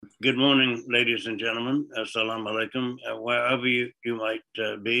Good morning, ladies and gentlemen. Assalamu alaikum. Wherever you might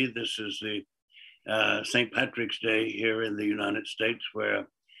be, this is the St. Patrick's Day here in the United States, where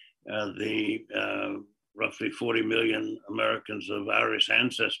the roughly 40 million Americans of Irish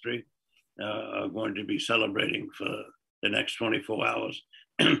ancestry are going to be celebrating for the next 24 hours,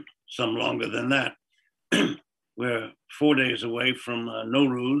 some longer than that. We're 4 days away from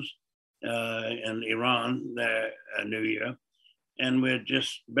Nowruz in Iran, their New Year. And we're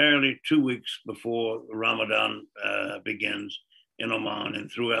just barely 2 weeks before Ramadan begins in Oman and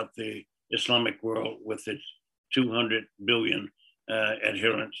throughout the Islamic world with its 200 billion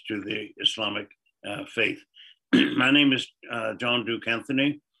adherents to the Islamic faith. My name is John Duke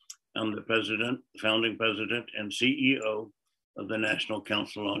Anthony. I'm the founding president and CEO of the National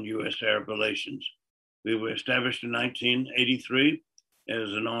Council on U.S.-Arab Relations. We were established in 1983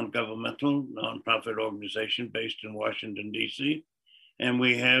 as a non-governmental, nonprofit organization based in Washington, D.C., and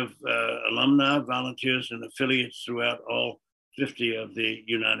we have alumni, volunteers, and affiliates throughout all 50 of the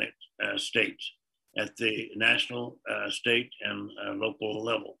United States at the national, state, and local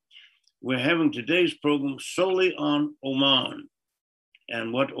level. We're having today's program solely on Oman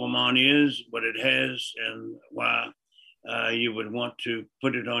and what Oman is, what it has, and why you would want to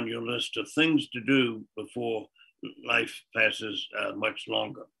put it on your list of things to do before life passes much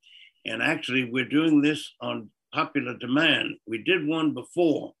longer. And actually, we're doing this on popular demand. We did one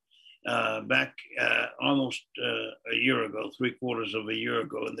before, back almost a year ago, 3/4 of a year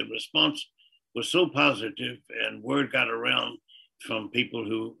ago, and the response was so positive and word got around from people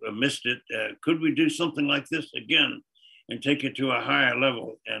who missed it. Could we do something like this again and take it to a higher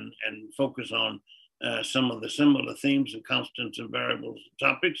level and focus on some of the similar themes and constants and variables and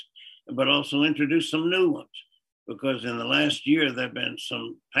topics, but also introduce some new ones? Because in the last year, there have been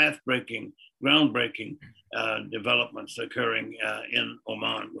some path-breaking, groundbreaking developments occurring in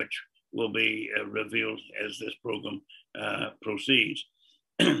Oman, which will be revealed as this program proceeds.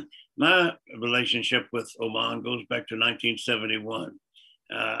 My relationship with Oman goes back to 1971.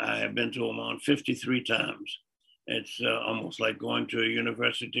 I have been to Oman 53 times. It's almost like going to a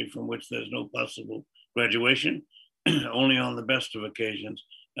university from which there's no possible graduation, only on the best of occasions,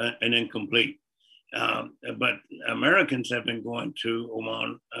 and incomplete. But Americans have been going to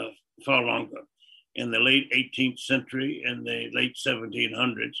Oman far longer. In the late 18th century and the late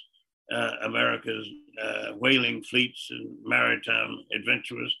 1700s, America's whaling fleets and maritime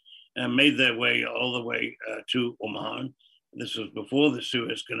adventurers made their way all the way to Oman. This was before the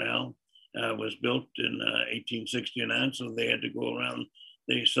Suez Canal was built in 1869, so they had to go around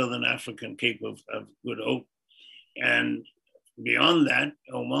the southern African Cape of Good Hope. And beyond that,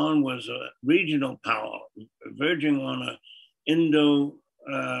 Oman was a regional power verging on an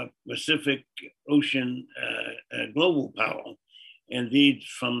Indo-Pacific Ocean global power. Indeed,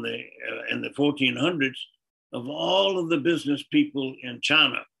 from in the 1400s, of all of the business people in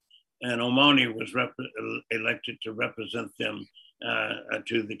China, an Omani was elected to represent them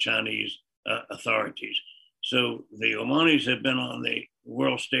to the Chinese authorities. So the Omanis have been on the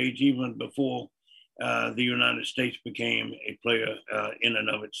world stage even before the United States became a player in and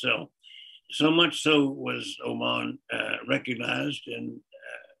of itself. So much so was Oman recognized and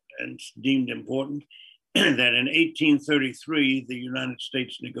deemed important that in 1833, the United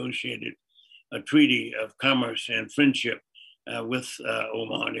States negotiated a treaty of commerce and friendship with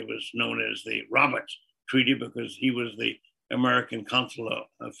Oman. It was known as the Roberts Treaty because he was the American consular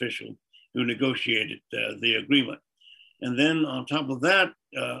official who negotiated the agreement. And then on top of that,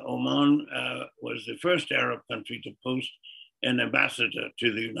 Oman was the first Arab country to post an ambassador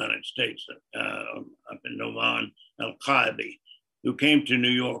to the United States, up in Oman, Al-Qaibi, who came to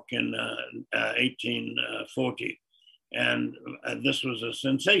New York in 1840. And this was a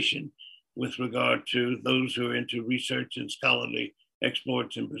sensation with regard to those who are into research and scholarly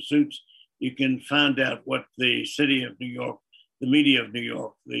exploits and pursuits. You can find out what the city of New York, the media of New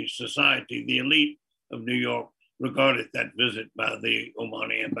York, the society, the elite of New York regarded that visit by the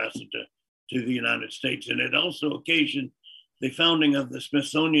Omani ambassador to the United States. And it also occasioned the founding of the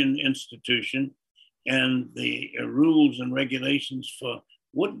Smithsonian Institution and the rules and regulations for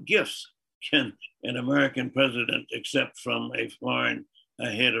what gifts can an American president accept from a foreign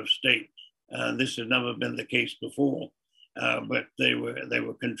head of state. This had never been the case before, but they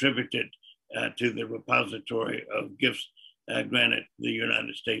were contributed to the repository of gifts granted the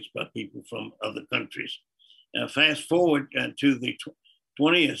United States by people from other countries. Fast forward to the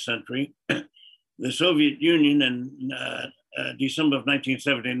 20th century, the Soviet Union in December of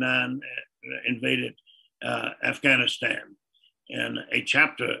 1979 invaded Afghanistan, and a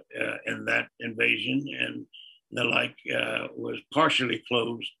chapter in that invasion and the like was partially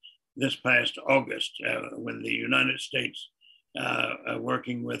closed this past August when the United States,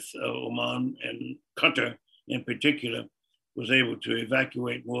 working with Oman and Qatar in particular, was able to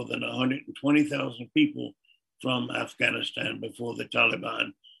evacuate more than 120,000 people from Afghanistan before the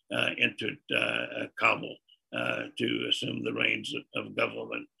Taliban entered Kabul to assume the reins of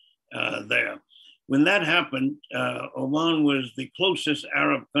government there. When that happened, Oman was the closest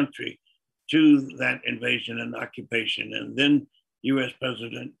Arab country to that invasion and occupation. And then US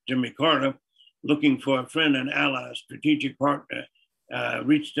President Jimmy Carter, looking for a friend and ally, strategic partner,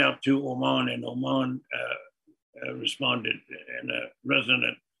 reached out to Oman, and Oman responded in a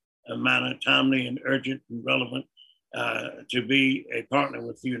resonant manner, timely and urgent and relevant, to be a partner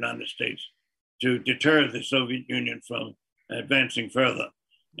with the United States to deter the Soviet Union from advancing further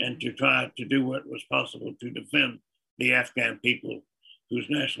and to try to do what was possible to defend the Afghan people whose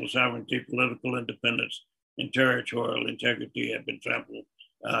national sovereignty, political independence, and territorial integrity had been trampled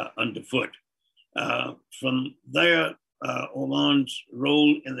underfoot. From there, Oman's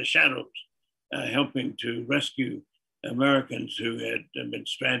role in the shadows, helping to rescue Americans who had been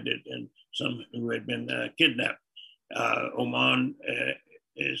stranded and some who had been kidnapped. Oman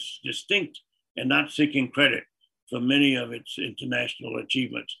is distinct and not seeking credit for many of its international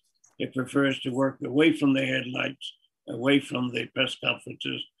achievements. It prefers to work away from the headlights, away from the press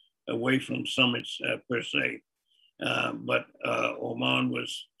conferences, away from summits per se. But Oman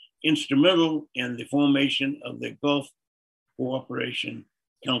was instrumental in the formation of the Gulf Cooperation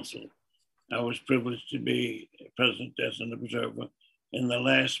Council. I was privileged to be present as an observer in the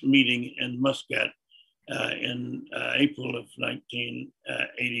last meeting in Muscat in April of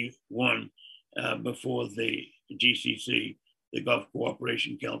 1981 before the GCC, the Gulf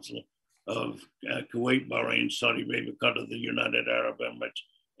Cooperation Council of Kuwait, Bahrain, Saudi Arabia, Qatar, the United Arab Emirates,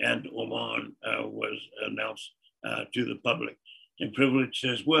 and Oman was announced to the public. And privileged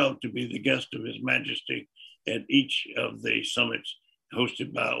as well to be the guest of His Majesty at each of the summits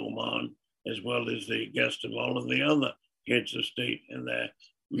hosted by Oman, as well as the guest of all of the other heads of state in the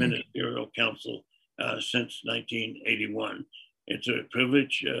ministerial council since 1981. It's a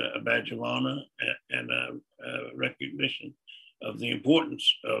privilege, a badge of honor, and a recognition of the importance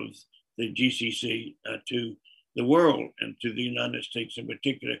of the GCC to the world and to the United States in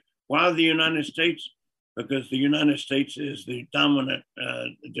particular. Why the United States? Because the United States is the dominant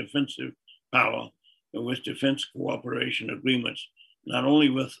defensive power with defense cooperation agreements, not only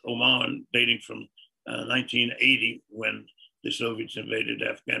with Oman dating from 1980 when the Soviets invaded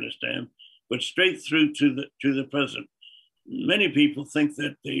Afghanistan, but straight through to the present. Many people think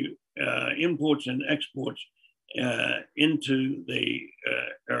that the imports and exports into the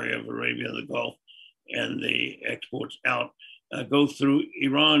area of Arabia and the Gulf and the exports out go through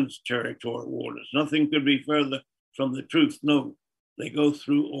Iran's territorial waters. Nothing could be further from the truth. No, they go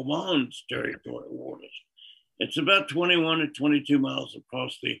through Oman's territorial waters. It's about 21 to 22 miles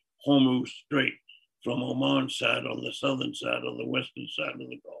across the Hormuz Strait from Oman's side on the southern side, on the western side of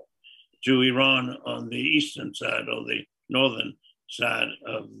the Gulf, to Iran on the eastern side or the northern side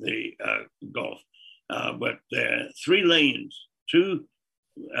of the Gulf. But there are three lanes. Two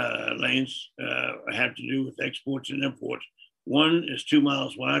lanes have to do with exports and imports. One is 2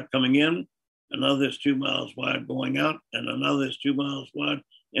 miles wide coming in, another is 2 miles wide going out, and another is 2 miles wide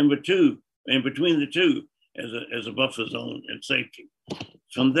in between the two as a buffer zone and safety.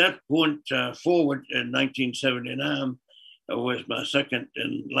 From that point forward in 1979 was my second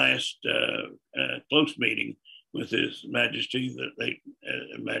and last close meeting with His Majesty, the late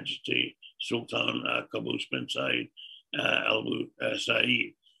Majesty Sultan Qaboos bin Said Al Said.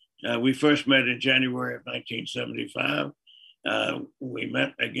 We first met in January of 1975. We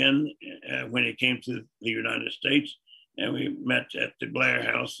met again when he came to the United States, and we met at the Blair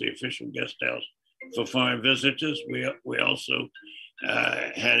House, the official guest house for foreign visitors. We also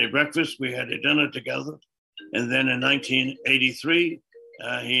had a breakfast, we had a dinner together. And then in 1983,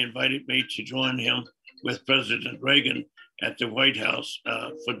 he invited me to join him with President Reagan at the White House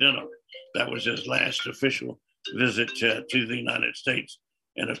for dinner. That was his last official visit to the United States.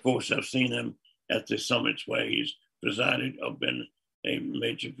 And of course, I've seen him at the summits where he's presided. I've been a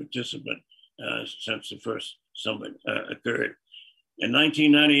major participant since the first summit occurred. In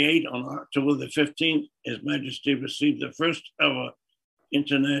 1998, on October the 15th, His Majesty received the first ever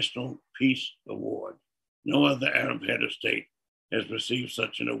International Peace Award. No other Arab head of state has received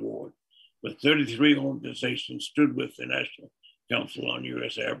such an award. But 33 organizations stood with the National Council on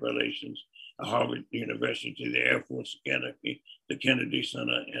U.S.-Arab Relations, Harvard University, the Air Force Academy, the Kennedy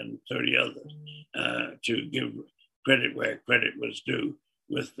Center, and 30 others to give credit where credit was due.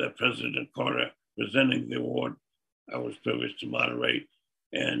 With President Carter presenting the award, I was privileged to moderate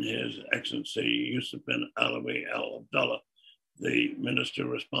and His Excellency Yusuf bin Alawi Al Abdullah, the minister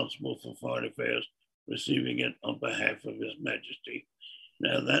responsible for foreign affairs, receiving it on behalf of His Majesty.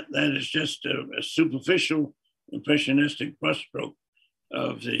 Now that is just a superficial, impressionistic brushstroke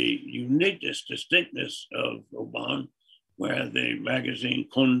of the uniqueness, distinctness of Oman, where the magazine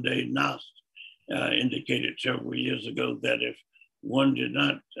Condé Nast indicated several years ago that if one did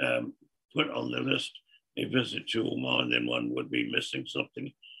not put on the list a visit to Oman, then one would be missing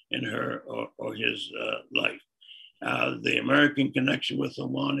something in her or his life. The American connection with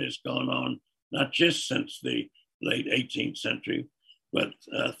Oman has gone on not just since the late 18th century, but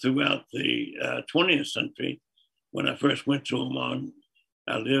throughout the 20th century. When I first went to Oman,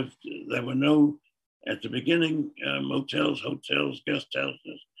 there were no, at the beginning, motels, hotels, guest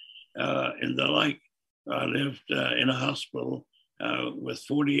houses, and the like. I lived in a hospital with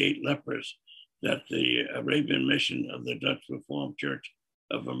 48 lepers that the Arabian Mission of the Dutch Reformed Church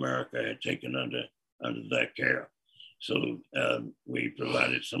of America had taken under their care. So we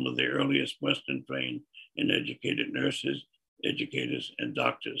provided some of the earliest Western trained and educated nurses, educators, and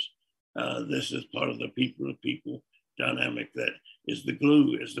doctors. This is part of the people-to-people dynamic that is the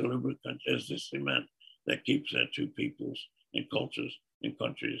glue, is the lubricant, is the cement that keeps our two peoples and cultures and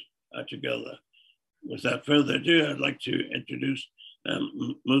countries together. Without further ado, I'd like to introduce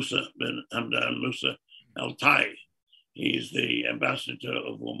Musa bin Hamdan Musa Al-Tai. He's the ambassador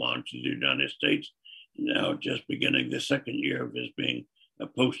of Oman to the United States, now just beginning the second year of his being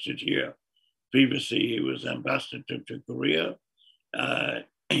posted here. Previously, he was ambassador to Korea.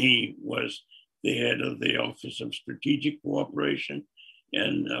 He was the head of the Office of Strategic Cooperation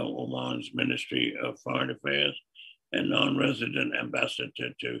in Oman's Ministry of Foreign Affairs, and non-resident ambassador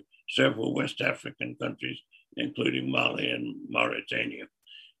to several West African countries, including Mali and Mauritania.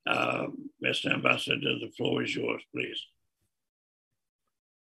 Mr. Ambassador, the floor is yours, please.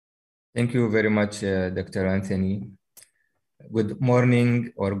 Thank you very much, Dr. Anthony. Good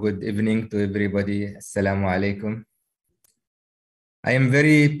morning or good evening to everybody. Assalamu alaikum. I am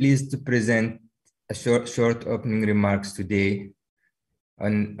very pleased to present a short opening remarks today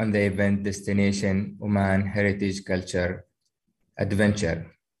on the event destination Oman Heritage Culture Adventure.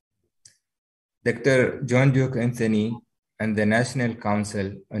 Dr. John Duke Anthony and the National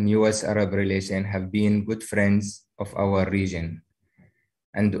Council on U.S.-Arab Relations have been good friends of our region,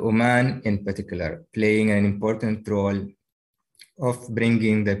 and Oman in particular, playing an important role of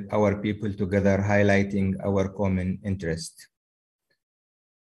bringing our people together, highlighting our common interest.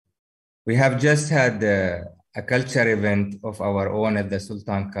 We have just had a culture event of our own at the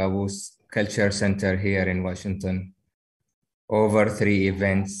Sultan Qaboos Culture Center here in Washington. Over 3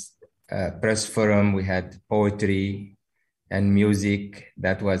 events, press forum, we had poetry and music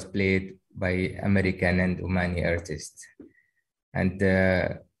that was played by American and Omani artists. And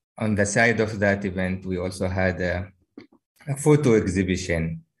on the side of that event, we also had a photo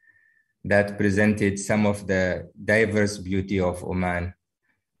exhibition that presented some of the diverse beauty of Oman.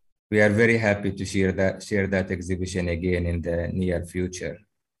 We are very happy to share that exhibition again in the near future.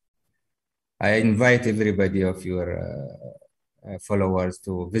 I invite everybody of your followers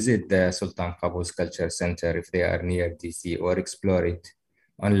to visit the Sultan Qaboos Culture Center if they are near DC, or explore it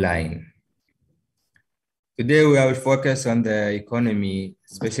online. Today we will focus on the economy,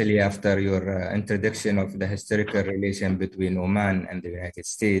 especially after your introduction of the historical relation between Oman and the United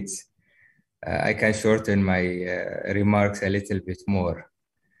States. I can shorten my remarks a little bit more.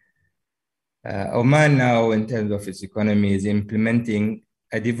 Oman now, in terms of its economy, is implementing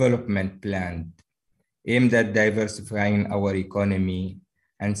a development plan aimed at diversifying our economy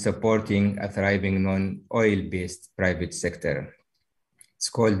and supporting a thriving non-oil-based private sector. It's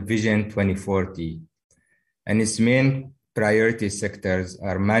called Vision 2040, and its main priority sectors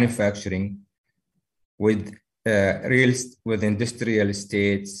are manufacturing with industrial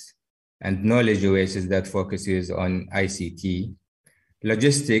estates and knowledge oasis that focuses on ICT.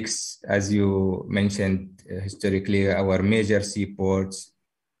 Logistics, as you mentioned, historically, our major seaports,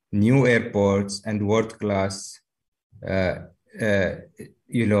 new airports, and world-class,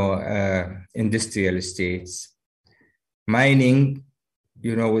 industrial estates. Mining,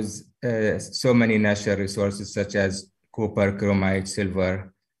 with so many natural resources such as copper, chromite,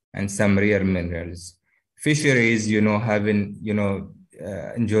 silver, and some rare minerals. Fisheries,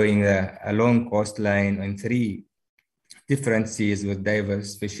 enjoying a long coastline and 3 different seas with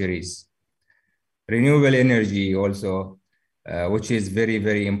diverse fisheries. Renewable energy also, which is very,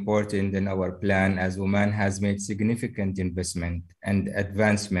 very important in our plan, as Oman has made significant investment and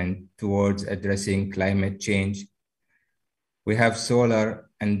advancement towards addressing climate change. We have solar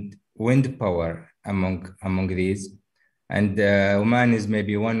and wind power among these, And Oman is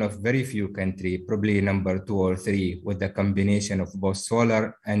maybe one of very few countries, probably number 2 or 3, with a combination of both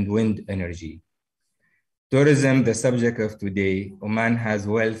solar and wind energy. Tourism, the subject of today, Oman has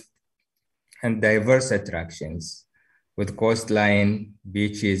wealth and diverse attractions with coastline,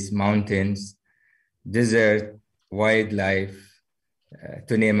 beaches, mountains, desert, wildlife,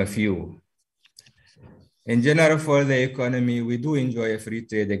 to name a few. In general, for the economy, we do enjoy a free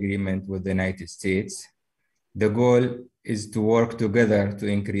trade agreement with the United States. The goal is to work together to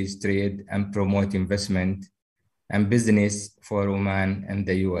increase trade and promote investment and business for Oman and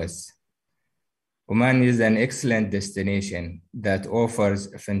the US. Oman is an excellent destination that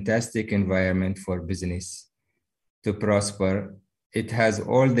offers a fantastic environment for business to prosper. It has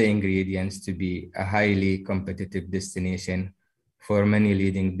all the ingredients to be a highly competitive destination for many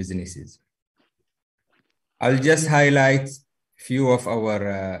leading businesses. I'll just highlight a few of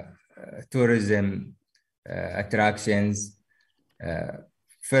our tourism attractions.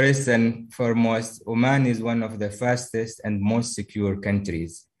 First and foremost, Oman is one of the fastest and most secure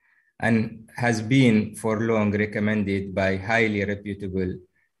countries and has been for long recommended by highly reputable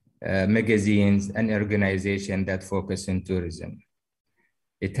magazines and organizations that focus on tourism.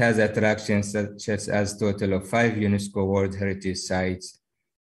 It has attractions such as total of 5 UNESCO World Heritage Sites,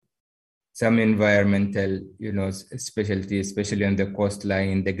 some environmental, specialties, especially on the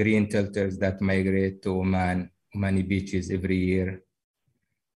coastline, the green turtles that migrate to Omani beaches every year.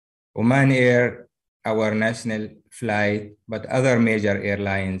 Oman Air, our national flight, but other major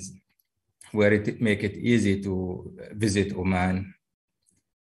airlines where it make it easy to visit Oman.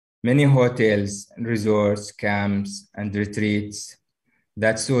 Many hotels, resorts, camps, and retreats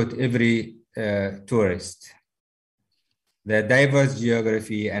that suit every tourist. The diverse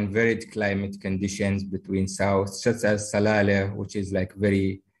geography and varied climate conditions between south, such as Salalah, which is like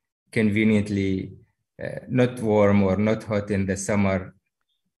very conveniently not warm or not hot in the summer,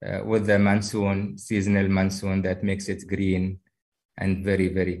 with the monsoon, seasonal monsoon that makes it green and very,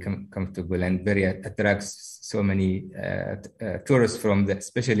 very comfortable and very attracts so many tourists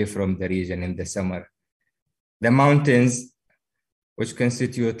especially from the region in the summer. The mountains, which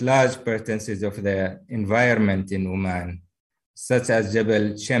constitute large percentages of the environment in Oman, such as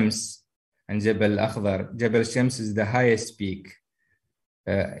Jabal Shams and Jabal Akhdar. Jabal Shams is the highest peak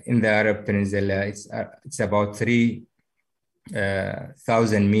in the Arab Peninsula. It's about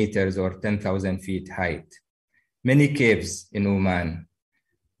 3,000 meters or 10,000 feet height. Many caves in Oman,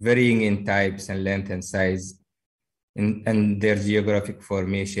 varying in types and length and size and their geographic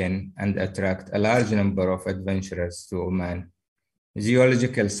formation, and attract a large number of adventurers to Oman.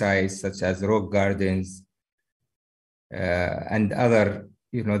 Geological sites such as rock gardens, and other,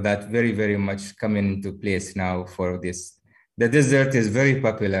 that very, very much coming into place now for this. The desert is very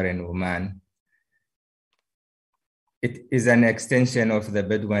popular in Oman. It is an extension of the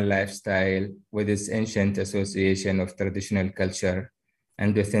Bedouin lifestyle with its ancient association of traditional culture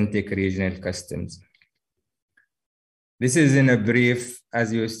and authentic regional customs. This is in a brief,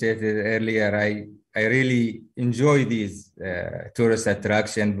 as you stated earlier, I really enjoy these tourist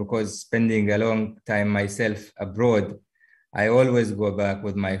attractions because spending a long time myself abroad, I always go back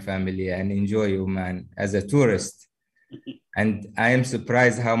with my family and enjoy Oman as a tourist. And I am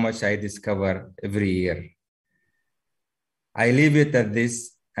surprised how much I discover every year. I leave it at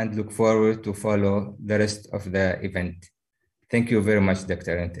this and look forward to follow the rest of the event. Thank you very much,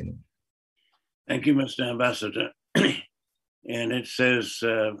 Dr. Anthony. Thank you, Mr. Ambassador. And it says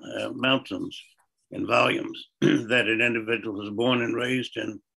mountains in volumes that an individual who is born and raised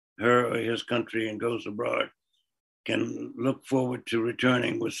in her or his country and goes abroad can look forward to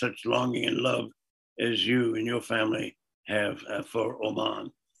returning with such longing and love as you and your family have for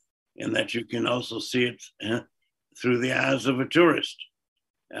Oman, and that you can also see it through the eyes of a tourist.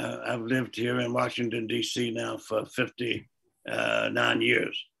 I've lived here in Washington, D.C. now for 59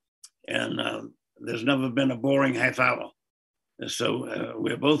 years, and there's never been a boring half hour. So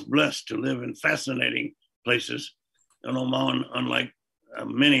we're both blessed to live in fascinating places. And Oman, unlike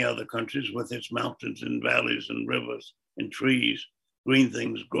many other countries with its mountains and valleys and rivers and trees, green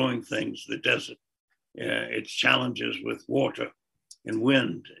things, growing things, the desert, its challenges with water and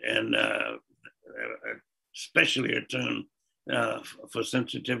wind, and especially a turn for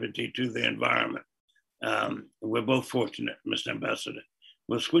sensitivity to the environment. We're both fortunate, Mr. Ambassador.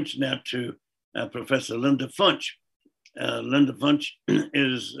 We'll switch now to Professor Linda Funch. Linda Funch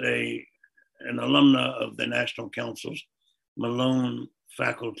is an alumna of the National Council's Malone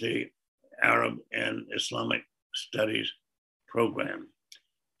Faculty Arab and Islamic Studies program.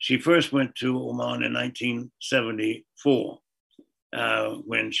 She first went to Oman in 1974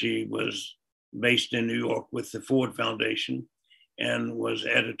 when she was based in New York with the Ford Foundation, and was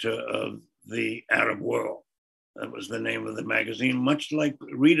editor of the Arab World. That was the name of the magazine, much like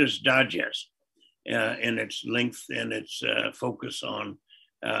Reader's Digest in its length and its focus on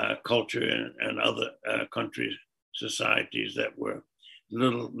culture and other countries, societies that were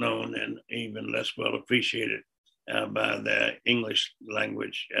little known and even less well appreciated by their English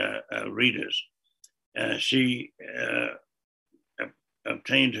language readers. She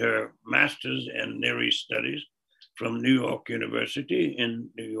obtained her master's in Near East Studies from New York University in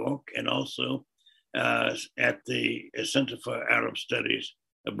New York, and also at the Center for Arab Studies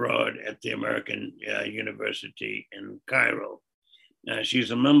abroad at the American University in Cairo.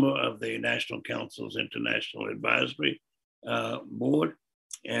 She's a member of the National Council's International Advisory Board,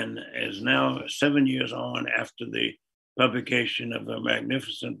 and is now 7 years on after the publication of a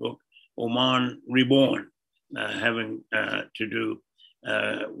magnificent book, Oman Reborn, having to do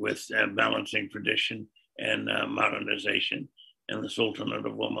with balancing tradition and modernization in the Sultanate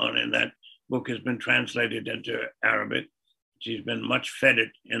of Oman. And that book has been translated into Arabic. She's been much feted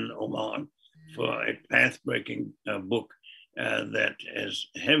in Oman for a path-breaking book that has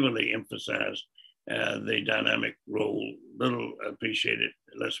heavily emphasized the dynamic role, little appreciated,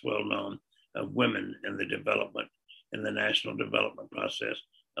 less well known, of women in the development, in the national development process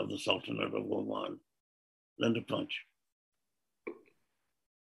of the Sultanate of Oman. Linda Punch.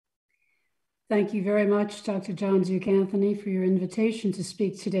 Thank you very much, Dr. John Duke Anthony, for your invitation to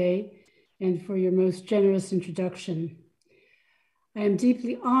speak today and for your most generous introduction. I am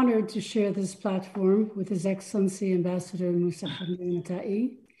deeply honored to share this platform with His Excellency Ambassador Moussa Hamdan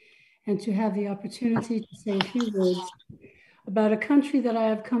Atai, and to have the opportunity to say a few words about a country that I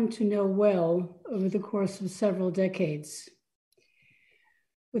have come to know well over the course of several decades.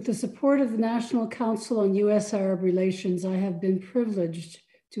 With the support of the National Council on U.S.-Arab Relations, I have been privileged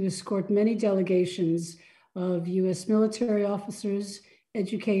to escort many delegations of U.S. military officers,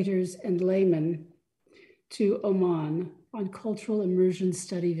 educators, and laymen to Oman on cultural immersion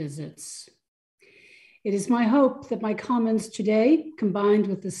study visits. It is my hope that my comments today, combined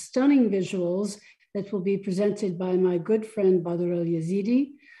with the stunning visuals that will be presented by my good friend Badr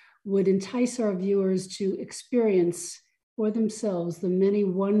al-Yazidi, would entice our viewers to experience for themselves the many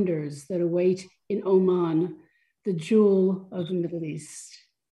wonders that await in Oman, the jewel of the Middle East.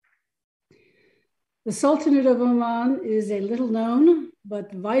 The Sultanate of Oman is a little known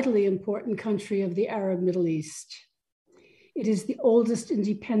but vitally important country of the Arab Middle East. It is the oldest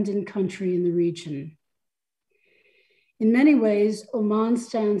independent country in the region. In many ways, Oman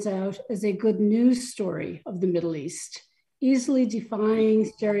stands out as a good news story of the Middle East, easily defying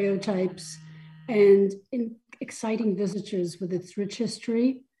stereotypes and exciting visitors with its rich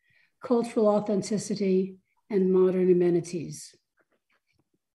history, cultural authenticity, and modern amenities.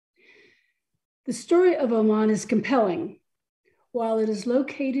 The story of Oman is compelling. While it is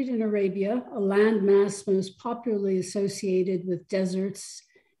located in Arabia, a landmass most popularly associated with deserts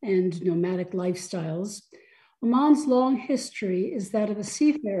and nomadic lifestyles, Oman's long history is that of a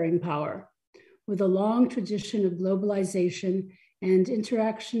seafaring power with a long tradition of globalization and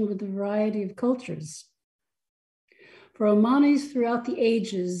interaction with a variety of cultures. For Omanis throughout the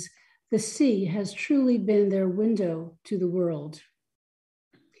ages, the sea has truly been their window to the world.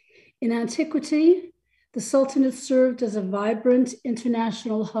 In antiquity, the Sultanate served as a vibrant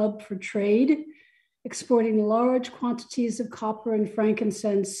international hub for trade, exporting large quantities of copper and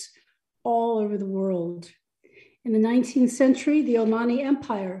frankincense all over the world. In the 19th century, the Omani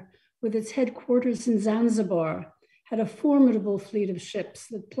Empire, with its headquarters in Zanzibar, had a formidable fleet of ships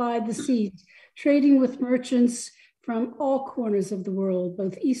that plied the seas, trading with merchants from all corners of the world,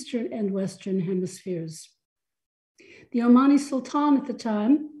 both Eastern and Western hemispheres. The Omani Sultan at the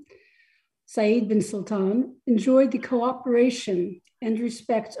time, Said bin Sultan, enjoyed the cooperation and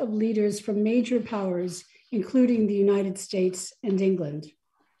respect of leaders from major powers, including the United States and England.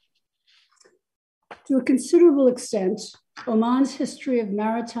 To a considerable extent, Oman's history of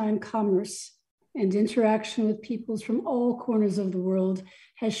maritime commerce and interaction with peoples from all corners of the world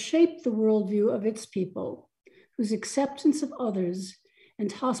has shaped the worldview of its people, whose acceptance of others and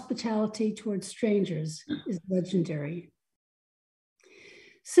hospitality towards strangers is legendary.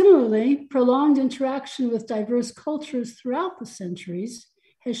 Similarly, prolonged interaction with diverse cultures throughout the centuries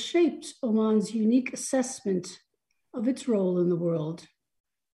has shaped Oman's unique assessment of its role in the world.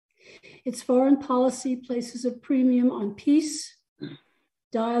 Its foreign policy places a premium on peace,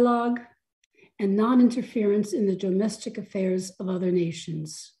 dialogue, and non-interference in the domestic affairs of other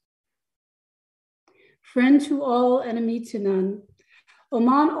nations. Friend to all, enemy to none,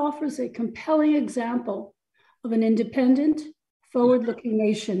 Oman offers a compelling example of an independent, forward-looking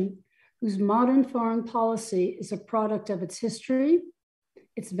nation whose modern foreign policy is a product of its history,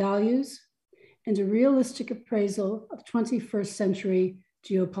 its values, and a realistic appraisal of 21st century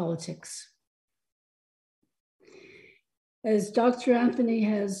geopolitics. As Dr. Anthony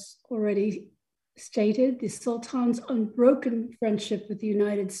has already stated, the Sultan's unbroken friendship with the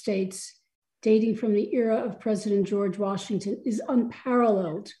United States, dating from the era of President George Washington, is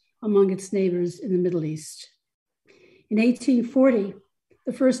unparalleled among its neighbors in the Middle East. In 1840,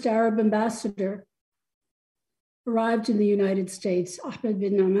 the first Arab ambassador arrived in the United States, Ahmed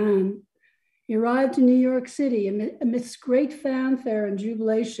bin Nahman. He arrived in New York City amidst great fanfare and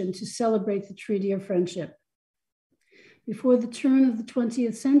jubilation to celebrate the Treaty of Friendship. Before the turn of the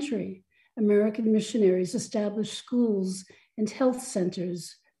 20th century, American missionaries established schools and health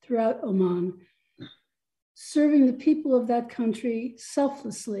centers throughout Oman, serving the people of that country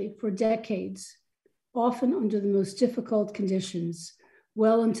selflessly for decades, often under the most difficult conditions,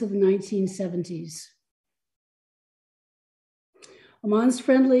 well into the 1970s. Oman's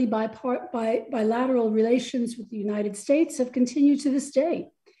friendly bilateral relations with the United States have continued to this day.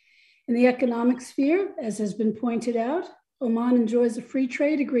 In the economic sphere, as has been pointed out, Oman enjoys a free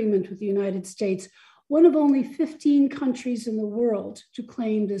trade agreement with the United States, one of only 15 countries in the world to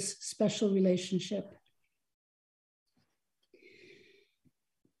claim this special relationship.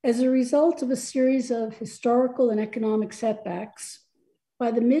 As a result of a series of historical and economic setbacks,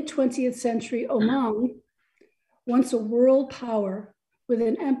 by the mid-20th century, Oman, once a world power with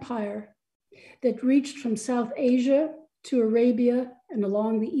an empire that reached from South Asia to Arabia and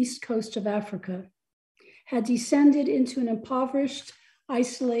along the east coast of Africa, had descended into an impoverished,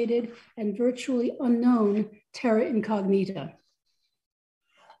 isolated, and virtually unknown terra incognita.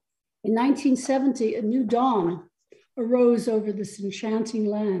 In 1970, a new dawn arose over this enchanting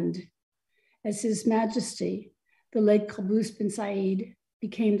land as His Majesty, the late Qaboos bin Said,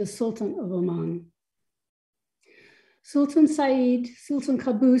 became the Sultan of Oman. Sultan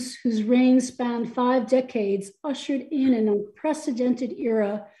Qaboos, whose reign spanned 5 decades, ushered in an unprecedented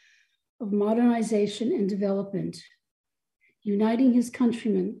era of modernization and development, uniting his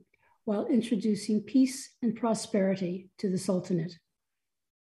countrymen while introducing peace and prosperity to the Sultanate.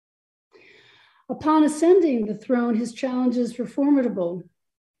 Upon ascending the throne, his challenges were formidable.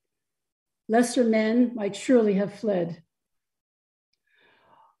 Lesser men might surely have fled.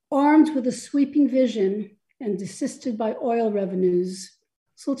 Armed with a sweeping vision and assisted by oil revenues,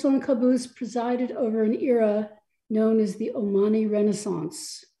 Sultan Qaboos presided over an era known as the Omani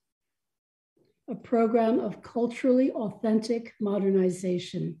Renaissance, a program of culturally authentic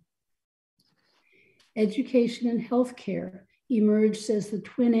modernization. Education and healthcare emerged as the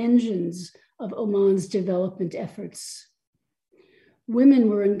twin engines of Oman's development efforts. Women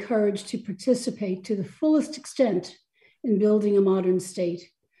were encouraged to participate to the fullest extent in building a modern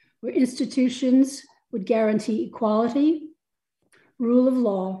state, where institutions would guarantee equality, rule of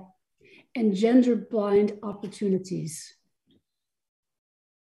law, and gender-blind opportunities.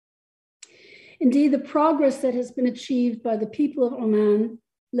 Indeed, the progress that has been achieved by the people of Oman,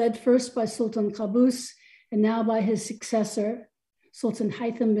 led first by Sultan Qaboos and now by his successor, Sultan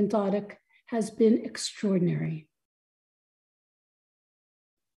Haytham bin Tariq, has been extraordinary.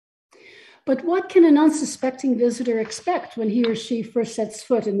 But what can an unsuspecting visitor expect when he or she first sets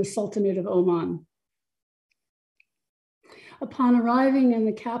foot in the Sultanate of Oman? Upon arriving in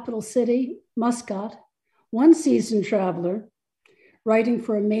the capital city, Muscat, one seasoned traveler, writing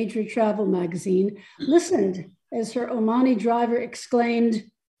for a major travel magazine, listened as her Omani driver exclaimed,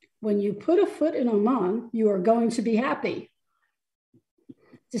 "When you put a foot in Oman, you are going to be happy."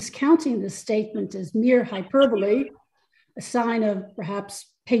 Discounting this statement as mere hyperbole, a sign of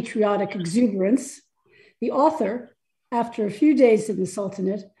perhaps patriotic exuberance, the author, after a few days in the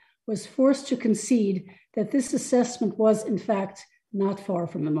Sultanate, was forced to concede that this assessment was, in fact, not far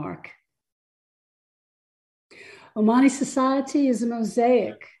from the mark. Omani society is a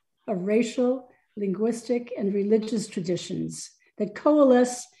mosaic of racial, linguistic, and religious traditions that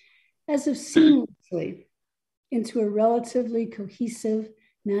coalesce as if seamlessly into a relatively cohesive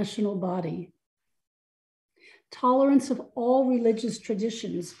national body. Tolerance of all religious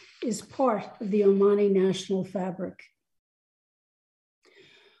traditions is part of the Omani national fabric.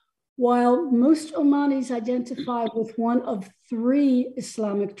 While most Omanis identify with one of 3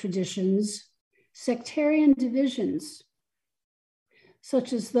 Islamic traditions, sectarian divisions,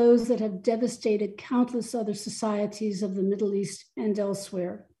 such as those that have devastated countless other societies of the Middle East and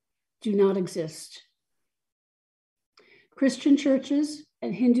elsewhere, do not exist. Christian churches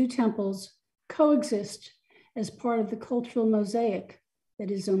and Hindu temples coexist as part of the cultural mosaic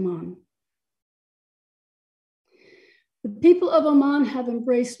that is Oman. The people of Oman have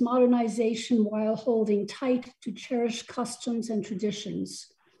embraced modernization while holding tight to cherished customs and traditions.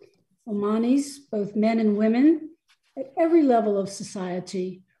 Omanis, both men and women, at every level of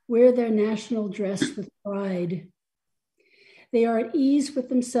society, wear their national dress with pride. They are at ease with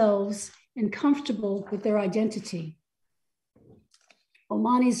themselves and comfortable with their identity.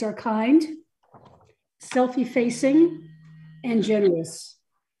 Omanis are kind, self-effacing, and generous.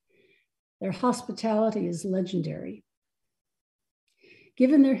 Their hospitality is legendary.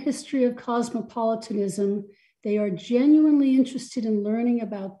 Given their history of cosmopolitanism, they are genuinely interested in learning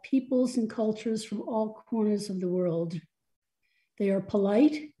about peoples and cultures from all corners of the world. They are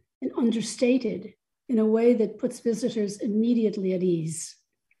polite and understated in a way that puts visitors immediately at ease.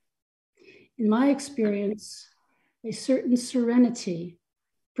 In my experience, a certain serenity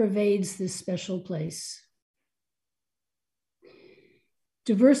pervades this special place.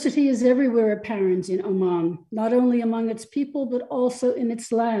 Diversity is everywhere apparent in Oman, not only among its people, but also in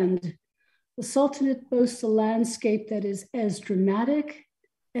its land. The Sultanate boasts a landscape that is as dramatic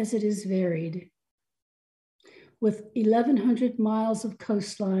as it is varied. With 1,100 miles of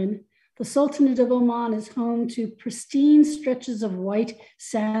coastline, the Sultanate of Oman is home to pristine stretches of white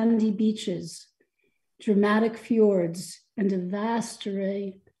sandy beaches, dramatic fjords, and a vast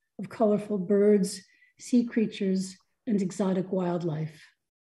array of colorful birds, sea creatures, and exotic wildlife.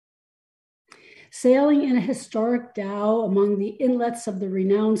 Sailing in a historic dhow among the inlets of the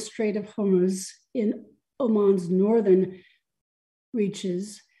renowned Strait of Hormuz in Oman's northern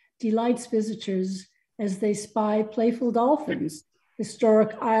reaches delights visitors as they spy playful dolphins,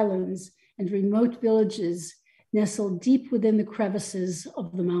 historic islands, and remote villages nestled deep within the crevices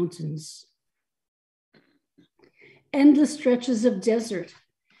of the mountains. Endless stretches of desert,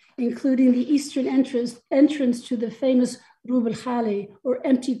 including the eastern entrance to the famous Rub al-Khali, or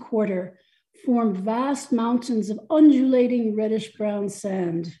empty quarter, form vast mountains of undulating reddish-brown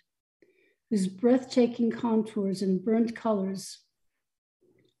sand, whose breathtaking contours and burnt colors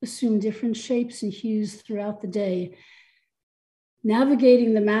assume different shapes and hues throughout the day.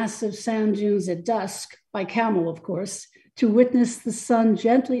 Navigating the massive sand dunes at dusk, by camel, of course, to witness the sun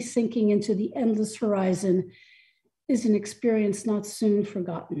gently sinking into the endless horizon is an experience not soon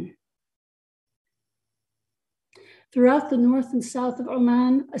forgotten. Throughout the north and south of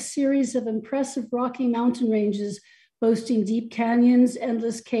Oman, a series of impressive rocky mountain ranges boasting deep canyons,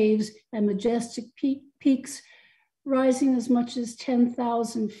 endless caves, and majestic peaks rising as much as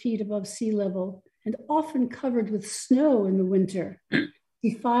 10,000 feet above sea level and often covered with snow in the winter,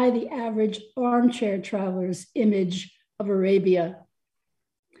 defy the average armchair traveler's image of Arabia.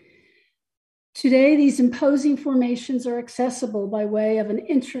 Today, these imposing formations are accessible by way of an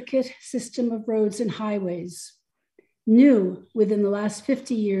intricate system of roads and highways, new within the last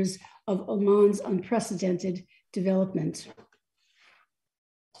 50 years of Oman's unprecedented development.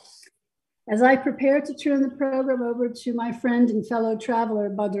 As I prepare to turn the program over to my friend and fellow traveler,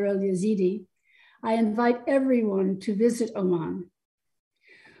 Badr al-Yazidi, I invite everyone to visit Oman.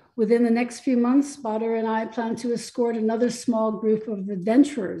 Within the next few months, Badr and I plan to escort another small group of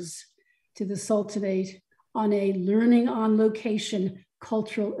adventurers to the Sultanate on a learning on location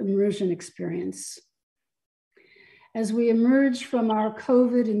cultural immersion experience. As we emerge from our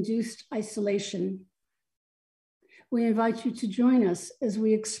COVID-induced isolation, we invite you to join us as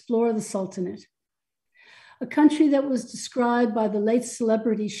we explore the Sultanate, a country that was described by the late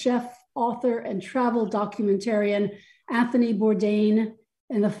celebrity chef, author, and travel documentarian Anthony Bourdain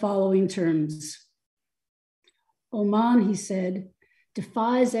in the following terms. Oman, he said,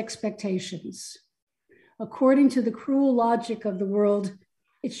 defies expectations. According to the cruel logic of the world,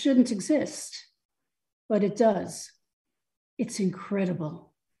 it shouldn't exist, but it does. It's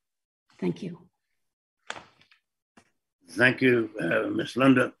incredible. Thank you. Thank you, Ms.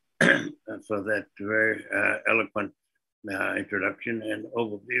 Linda, for that very eloquent introduction and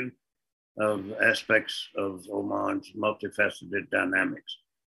overview of aspects of Oman's multifaceted dynamics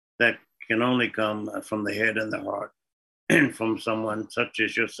that can only come from the head and the heart and from someone such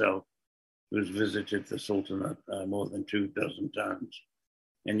as yourself who's visited the Sultanate more than 24 times.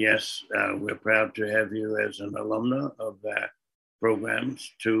 And yes, we're proud to have you as an alumna of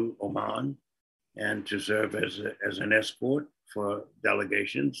programs to Oman and to serve as an escort for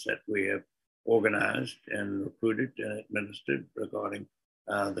delegations that we have organized and recruited and administered regarding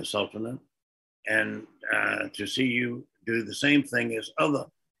the Sultanate, and to see you do the same thing as other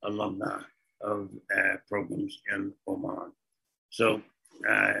alumni of programs in Oman. So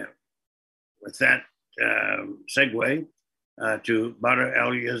with that segue to Badr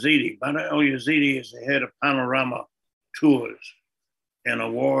al-Yazidi. Badr al-Yazidi is the head of Panorama Tours, an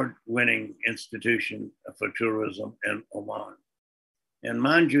award-winning institution for tourism in Oman. And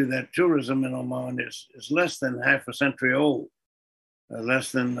mind you, that tourism in Oman is less than half a century old,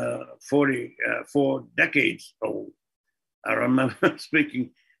 less than 4 decades old. I remember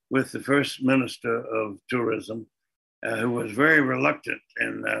speaking with the first minister of tourism, who was very reluctant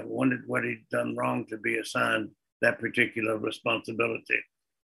and wondered what he'd done wrong to be assigned that particular responsibility.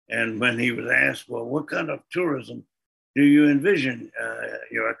 And when he was asked, well, what kind of tourism do you envision,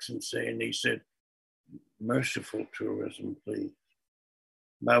 Your Excellency? And he said, merciful tourism, please.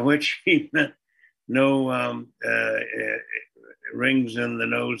 By which he meant no rings in the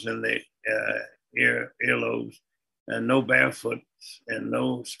nose and the earlobes, and no barefoots, and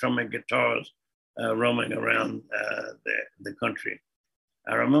no strumming guitars roaming around the country.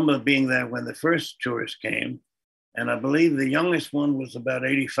 I remember being there when the first tourists came, and I believe the youngest one was about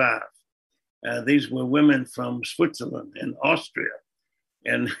 85. These were women from Switzerland and Austria,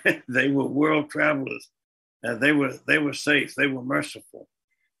 and they were world travelers. They were safe, they were merciful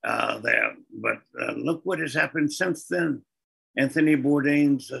there. But look what has happened since then. Anthony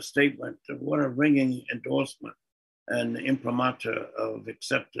Bourdain's statement, what a ringing endorsement, an imprimatur of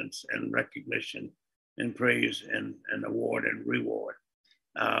acceptance and recognition and praise and award and reward.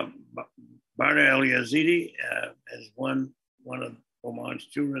 Badr El-Yazidi has won one of Oman's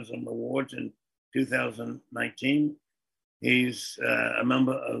tourism awards in 2019. He's a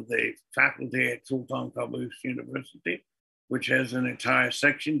member of the faculty at Sultan Qaboos University, which has an entire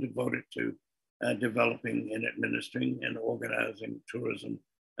section devoted to developing and administering and organizing tourism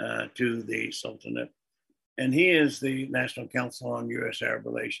to the Sultanate. And he is the National Council on U.S.-Arab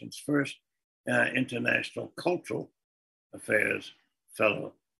Relations' first International Cultural Affairs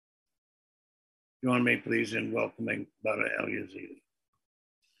Fellow. Join me, please, in welcoming Badr El-Yazidi.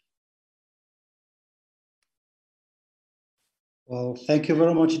 Well, thank you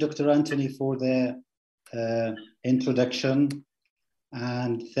very much, Dr. Anthony, for the introduction.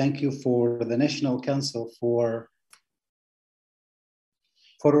 And thank you for the National Council for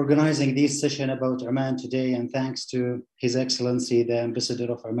organizing this session about Oman today. And thanks to His Excellency, the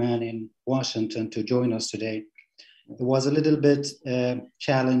Ambassador of Oman in Washington, to join us today. It was a little bit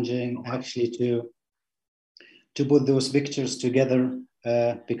challenging, actually, to put those pictures together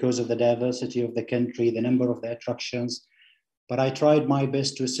because of the diversity of the country, the number of the attractions. But I tried my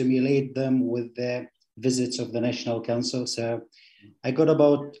best to simulate them with the visits of the National Council. So I got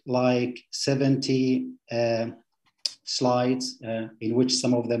about like 70 slides, in which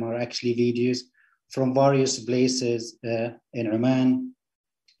some of them are actually videos from various places in Oman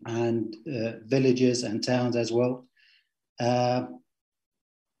and villages and towns as well.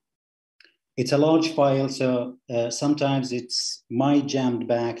 It's a large file, so sometimes it's my jammed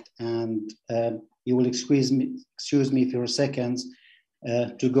back, and you will excuse me for seconds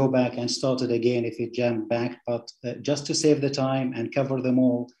to go back and start it again if it jammed back. But just to save the time and cover them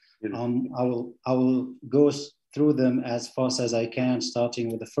all, I will go through them as fast as I can, starting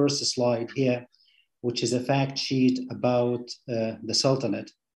with the first slide here, which is a fact sheet about the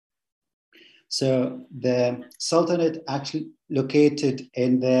Sultanate. So the Sultanate actually located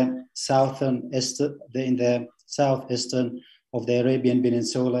in the southeastern of the Arabian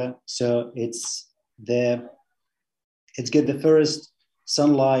Peninsula. So it's get the first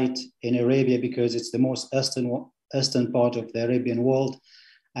sunlight in Arabia because it's the most eastern part of the Arabian world.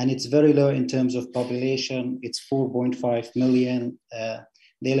 And it's very low in terms of population. It's 4.5 million.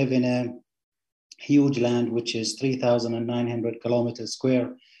 They live in a huge land, which is 3,900 kilometers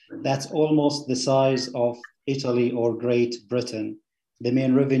square. That's almost the size of Italy or Great Britain. The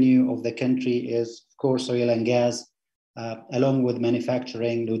main revenue of the country is, of course, oil and gas, along with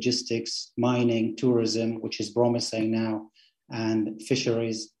manufacturing, logistics, mining, tourism, which is promising now, and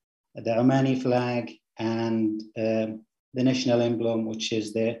fisheries, the Omani flag, and the national emblem, which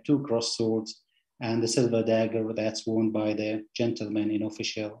is the two cross swords, and the silver dagger that's worn by the gentlemen in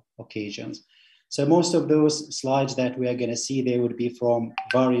official occasions. So most of those slides that we are going to see, they would be from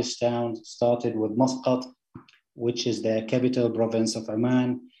various towns, started with Muscat, which is the capital province of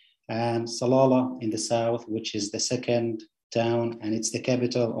Oman, and Salalah in the south, which is the second town, and it's the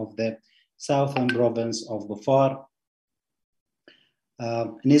capital of the southern province of Dhofar.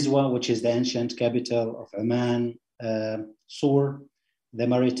 Nizwa, which is the ancient capital of Oman. Sur, the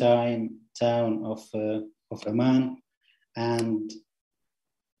maritime town of Oman, and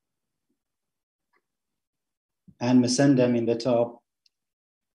Masandam in the top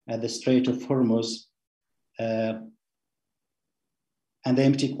at the Strait of Hormuz, and the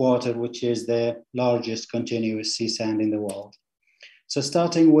Empty Quarter, which is the largest continuous sea sand in the world. So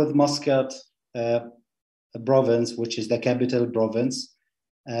starting with Muscat, province, which is the capital province.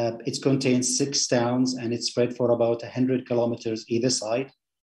 It contains 6 towns and it's spread for about 100 kilometers either side.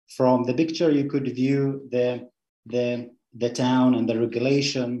 From the picture, you could view the town and the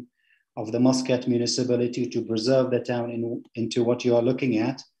regulation of the Muscat municipality to preserve the town into what you are looking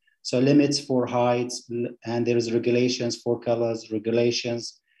at. So limits for heights, and there is regulations for colors,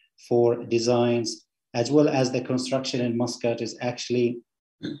 regulations for designs, as well as the construction in Muscat is actually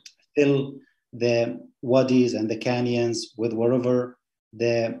fill the wadis and the canyons with wherever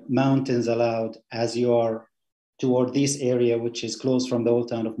the mountains allowed as you are toward this area, which is close from the old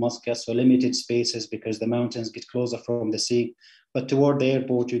town of Muscat, so limited spaces because the mountains get closer from the sea. But toward the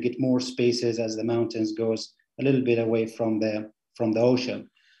airport, you get more spaces as the mountains goes a little bit away from the ocean.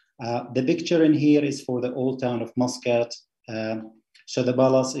 The picture in here is for the old town of Muscat. So the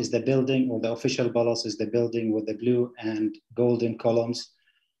palace is the building, or the official palace is the building with the blue and golden columns.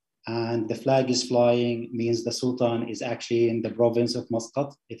 And the flag is flying, means the Sultan is actually in the province of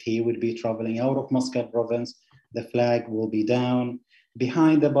Muscat. If he would be traveling out of Muscat province, the flag will be down.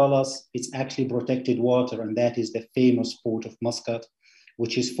 Behind the palace, it's actually protected water, and that is the famous port of Muscat,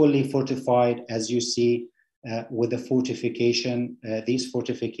 which is fully fortified, as you see, with the fortification, these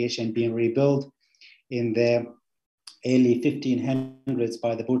fortification being rebuilt in the early 1500s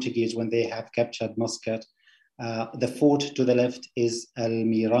by the Portuguese when they have captured Muscat. The fort to the left is Al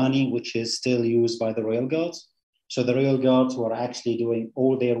Mirani, which is still used by the royal guards. So the royal guards who are actually doing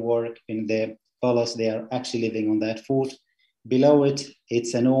all their work in the palace, they are actually living on that fort. Below it,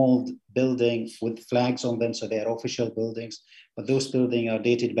 it's an old building with flags on them, so they are official buildings. But those buildings are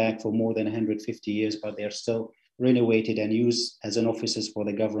dated back for more than 150 years, but they're still renovated and used as an offices for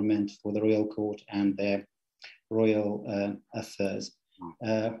the government, for the royal court and the royal affairs.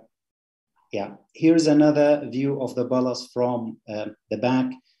 Yeah, here's another view of the palace from the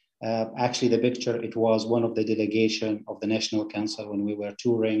back. Actually, the picture, it was one of the delegation of the National Council when we were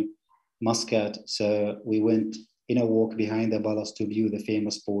touring Muscat. So we went in a walk behind the palace to view the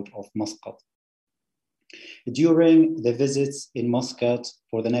famous port of Muscat. During the visits in Muscat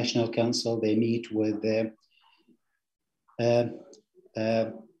for the National Council, they meet with the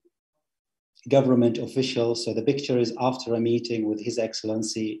government officials. So the picture is after a meeting with His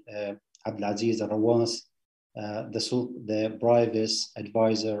Excellency Abdulaziz Al-Rawas, the private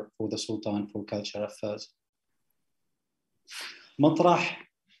advisor for the Sultan for Cultural Affairs. Matrah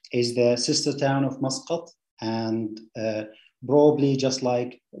is the sister town of Muscat, and probably just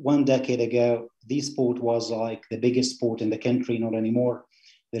like 1 decade ago, this port was like the biggest port in the country, not anymore.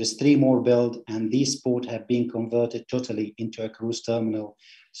 There is 3 more built, and these ports have been converted totally into a cruise terminal.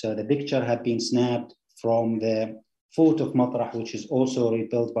 So the picture had been snapped from the fort of Matrah, which is also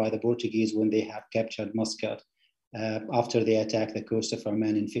rebuilt by the Portuguese when they have captured Muscat after they attacked the coast of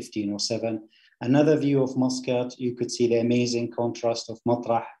Oman in 1507. Another view of Muscat, you could see the amazing contrast of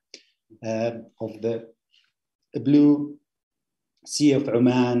Matrah, of the blue Sea of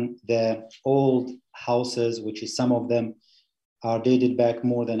Oman, the old houses, which is some of them are dated back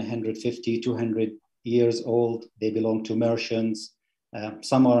more than 150, 200 years old. They belong to merchants.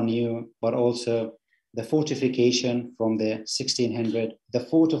 Some are new, but also the fortification from the 1600, the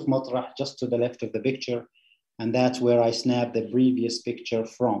fort of Matrah just to the left of the picture, and that's where I snapped the previous picture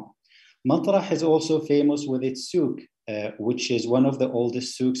from. Matrah is also famous with its souk, which is one of the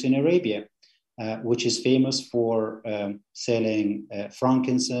oldest souks in Arabia, which is famous for selling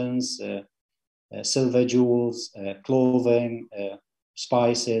frankincense, silver jewels, clothing,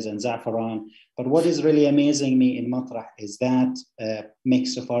 spices, and za'faran. But what is really amazing me in Matrah is that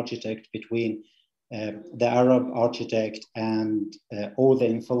mix of architect between the Arab architect and all the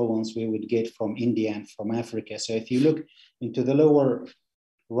influence we would get from India and from Africa. So if you look into the lower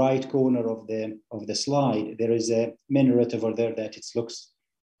right corner of the slide, there is a minaret over there that it looks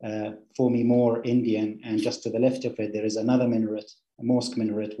for me more Indian, and just to the left of it there is another minaret, a mosque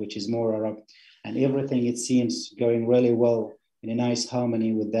minaret, which is more Arab, and everything it seems going really well in a nice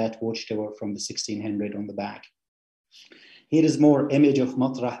harmony with that watchtower from the 1600 on the back. Here is more image of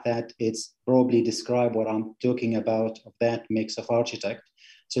Matrah that it's probably describe what I'm talking about, of that mix of architect.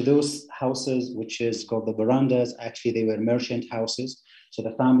 So those houses, which is called the verandas, actually they were merchant houses. So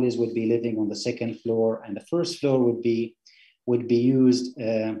the families would be living on the 2nd floor, and the 1st floor would be used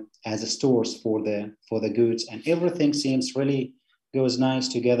as a stores for the goods. And everything seems really goes nice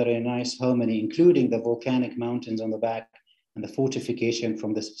together in nice harmony, including the volcanic mountains on the back and the fortification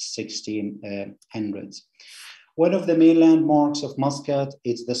from the 1600s. One of the main landmarks of Muscat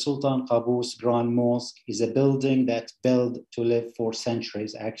is the Sultan Qaboos Grand Mosque. Is a building that's built to live for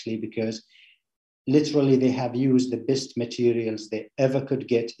centuries, actually, because literally they have used the best materials they ever could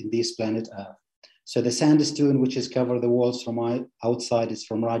get in this planet Earth. So the sandstone, which is cover the walls from outside, is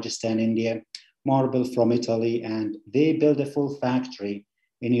from Rajasthan, India, marble from Italy, and they built a full factory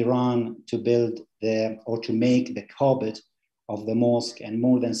in Iran to build to make the carpet of the mosque, and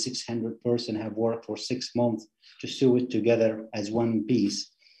more than 600 persons have worked for 6 months to sew it together as one piece.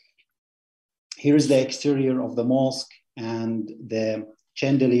 Here is the exterior of the mosque, and the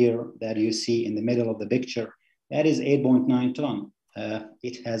chandelier that you see in the middle of the picture, that is 8.9 ton.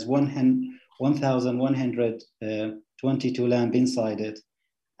 It has 1,122 lamp inside it.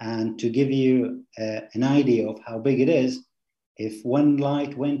 And to give you an idea of how big it is, if one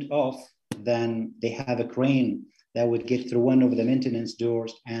light went off, then they have a crane that would get through one of the maintenance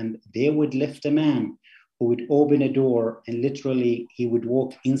doors, and they would lift a man who would open a door, and literally he would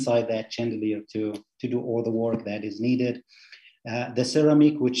walk inside that chandelier to do all the work that is needed. The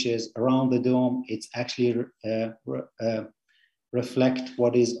ceramic, which is around the dome, it's actually reflect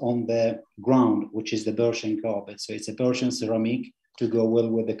what is on the ground, which is the Persian carpet. So it's a Persian ceramic to go well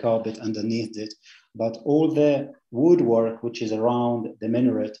with the carpet underneath it. But all the woodwork, which is around the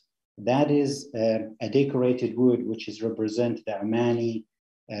minaret, that is a decorated wood, which is represent the Omani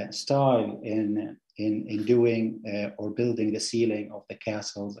style in doing or building the ceiling of the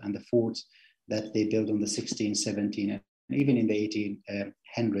castles and the forts that they built on the 16th, 17th, and even in the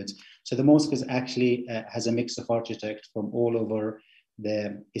 1800s. So the mosque is actually has a mix of architects from all over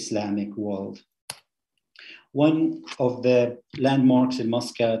the Islamic world. One of the landmarks in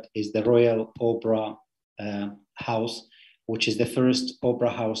Muscat is the Royal Opera House, which is the first opera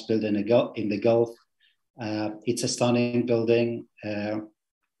house built in the Gulf. It's a stunning building.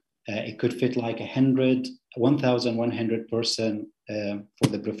 It could fit like 1,100 person for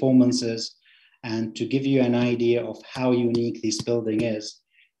the performances. And to give you an idea of how unique this building is,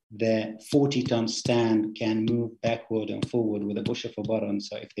 the 40-ton stand can move backward and forward with a push of a button.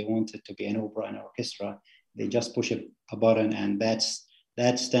 So if they want it to be an opera and orchestra, they just push a button, and that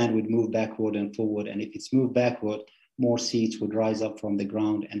stand would move backward and forward. And if it's moved backward, more seats would rise up from the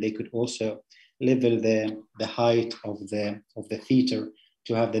ground, and they could also level the height of the theater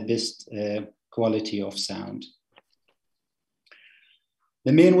to have the best quality of sound.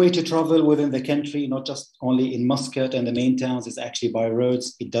 The main way to travel within the country, not just only in Muscat and the main towns, is actually by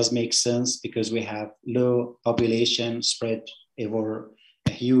roads. It does make sense because we have low population spread over a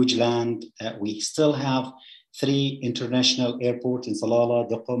huge land. We still have 3 international airports in Salalah,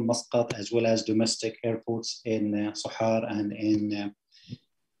 Duqm, Muscat, as well as domestic airports in Sohar and in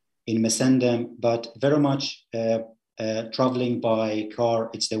Masandam, but very much traveling by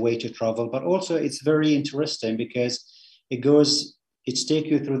car, it's the way to travel. But also it's very interesting because it's take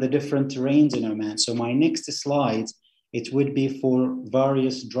you through the different terrains in Oman. So my next slides, it would be for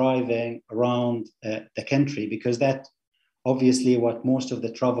various driving around the country, because that obviously what most of the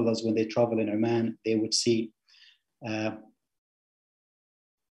travelers, when they travel in Oman, they would see. So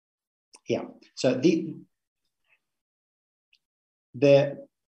the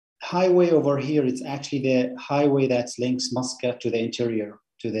highway over here, it's actually the highway that links Muscat to the interior,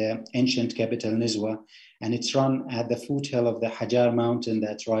 to the ancient capital Nizwa, and it's run at the foothill of the Hajar mountain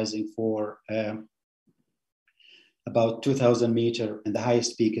that's rising for about 2,000 meters, and the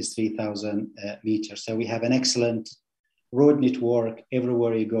highest peak is 3,000 meters. So we have an excellent road network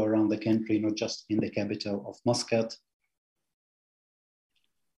everywhere you go around the country, not just in the capital of Muscat.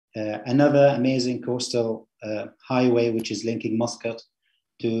 Another amazing coastal highway, which is linking Muscat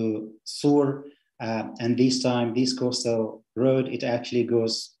to Sur, and this coastal road, it actually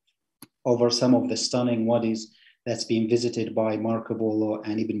goes over some of the stunning wadis that's been visited by Marco Polo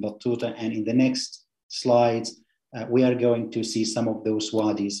and Ibn Battuta. And in the next slides, we are going to see some of those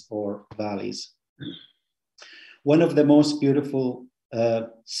wadis or valleys. One of the most beautiful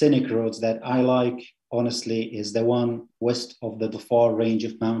scenic roads that I like, honestly, is the one west of the Dhofar range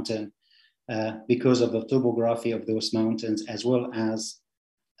of mountain, because of the topography of those mountains, as well as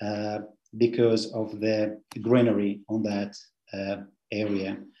because of the greenery on that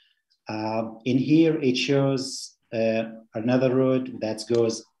area. In here, it shows another road that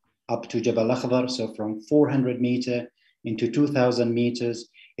goes up to Jabal Akhdar, so from 400 meters into 2,000 meters.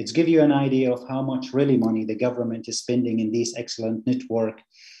 It's give you an idea of how much really money the government is spending in this excellent network.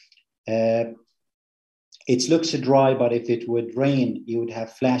 It looks dry, but if it would rain, you would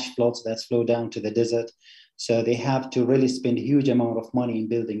have flash floods that flow down to the desert. So they have to really spend a huge amount of money in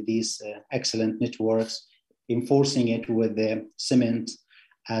building these excellent networks, enforcing it with the cement,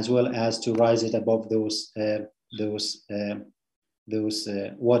 as well as to rise it above those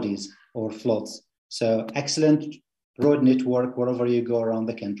wadis or floods. So excellent road network wherever you go around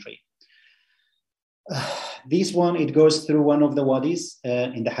the country. This one, it goes through one of the wadis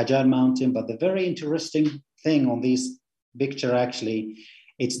in the Hajar mountain, but the very interesting thing on this picture actually,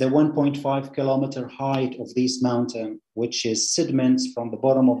 it's the 1.5 kilometer height of this mountain, which is sediments from the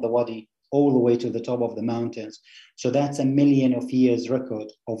bottom of the wadi all the way to the top of the mountains. So that's a million of years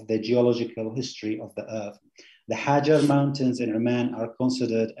record of the geological history of the earth. The Hajar Mountains in Oman are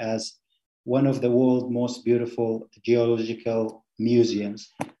considered as one of the world's most beautiful geological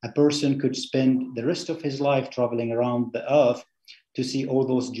museums. A person could spend the rest of his life traveling around the earth to see all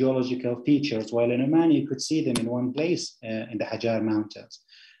those geological features, while in Oman you could see them in one place in the Hajar Mountains.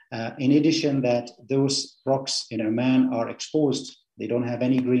 In addition that those rocks in Oman are exposed, they don't have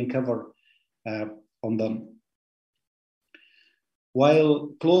any green cover on them.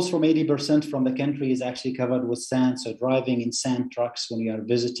 While close from 80% from the country is actually covered with sand, so driving in sand trucks when you are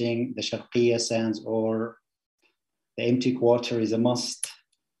visiting the Sharqiya sands or the empty quarter is a must.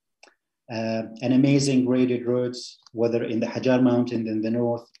 An amazing graded roads, whether in the Hajar Mountain in the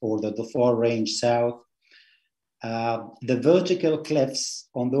north or the Dhofar Range south. The vertical cliffs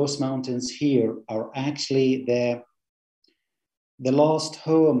on those mountains here are actually the last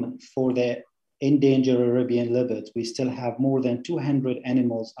home for the endangered Arabian leopard. We still have more than 200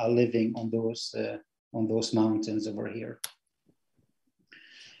 animals are living on those mountains over here.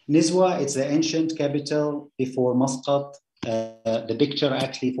 Nizwa, it's the ancient capital before Muscat. The picture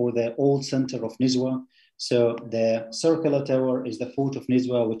actually for the old center of Nizwa. So the circular tower is the fort of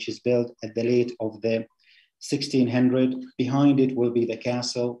Nizwa, which is built at the late of the 1600. Behind it will be the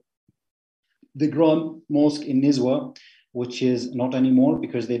castle. The Grand Mosque in Nizwa, which is not anymore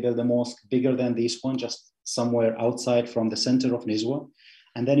because they built a mosque bigger than this one, just somewhere outside from the center of Nizwa.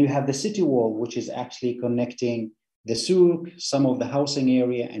 And then you have the city wall, which is actually connecting the souk, some of the housing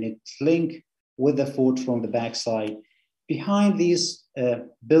area, and it's linked with the fort from the backside. Behind these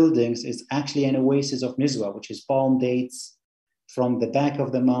buildings is actually an oasis of Nizwa, which is palm dates from the back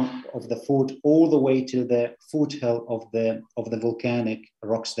of the mount of the fort all the way to the foothill of the volcanic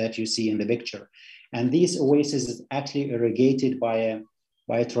rocks that you see in the picture. And these oases is actually irrigated by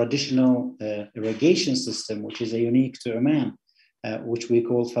a traditional irrigation system, which is unique to Oman, which we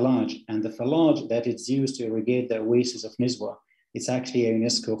call falaj. And the falaj that is used to irrigate the oasis of Nizwa, it's actually a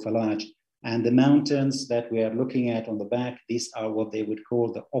UNESCO falaj. And the mountains that we are looking at on the back, these are what they would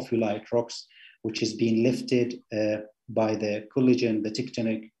call the ophiolite rocks, which is being lifted by the collision, the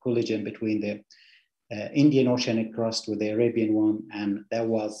tectonic collision between the Indian oceanic crust with the Arabian one, and that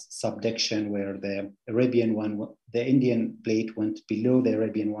was subduction where the Arabian one, the Indian plate went below the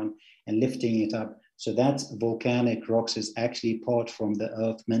Arabian one and lifting it up. So that volcanic rocks is actually part from the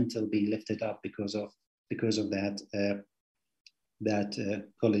earth mantle being lifted up because of that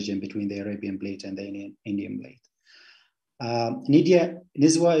collision between the Arabian plate and the Indian plate.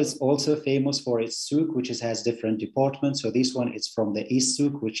 Nizwa is also famous for its souk, which has different departments. So this one is from the East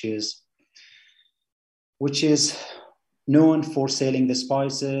Souk, which is known for selling the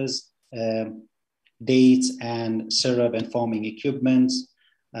spices, dates, and syrup and farming equipment.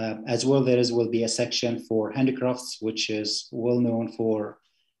 As well, will be a section for handicrafts, which is well known for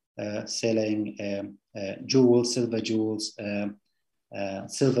selling jewels, silver jewels,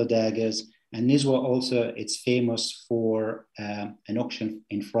 silver daggers. And Nizwa also, it's famous for an auction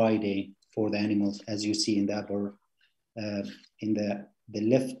in Friday for the animals, as you see in the upper,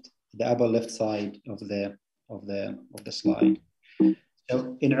 the upper left side of the slide.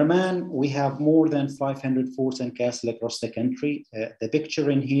 So in Oman, we have more than 500 forts and castles across the country. The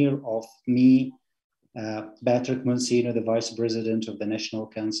picture in here of me, Patrick Monsino, the Vice President of the National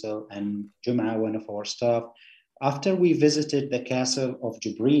Council, and Jum'a, one of our staff. After we visited the castle of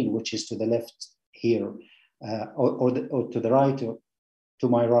Jibreen, which is to the left here, or to the right, to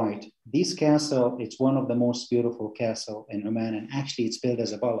my right, this castle, it's one of the most beautiful castle in Oman, and actually it's built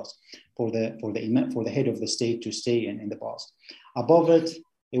as a palace for the head of the state to stay in the past. Above it,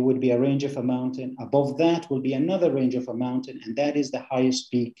 it would be a range of a mountain. Above that will be another range of a mountain, and that is the highest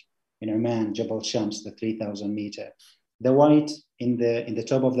peak in Oman, Jabal Shams, the 3,000 meter. The white in the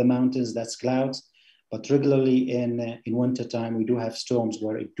top of the mountains, that's clouds. But regularly in winter time, we do have storms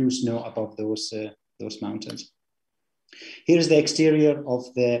where it do snow above those mountains. Here's the exterior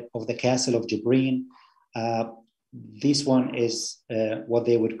of the castle of Jibreen. This one is what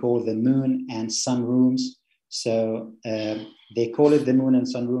they would call the moon and sun rooms. So they call it the moon and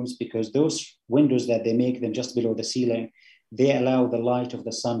sun rooms because those windows that they make them just below the ceiling, they allow the light of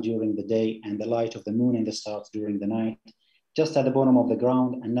the sun during the day and the light of the moon and the stars during the night. Just at the bottom of the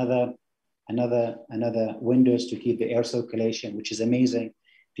ground, another windows to keep the air circulation, which is amazing.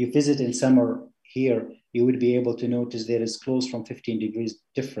 If you visit in summer here, you would be able to notice there is close from 15 degrees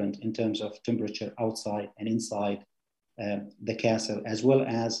different in terms of temperature outside and inside the castle, as well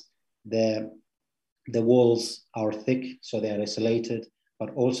as the walls are thick, so they are isolated,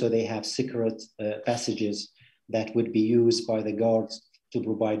 but also they have secret passages that would be used by the guards to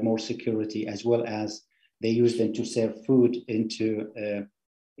provide more security, as well as they use them to serve food into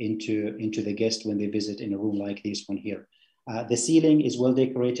the guest when they visit in a room like this one here. The ceiling is well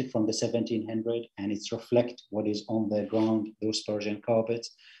decorated from the 1700, and it's reflect what is on the ground, those Persian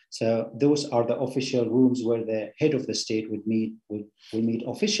carpets. So those are the official rooms where the head of the state would meet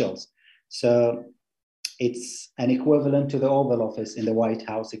officials. So it's an equivalent to the Oval Office in the White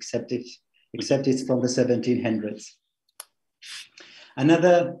House, except it's from the 1700s.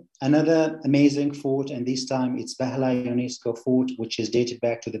 Another amazing fort, and this time it's Bahla UNESCO fort, which is dated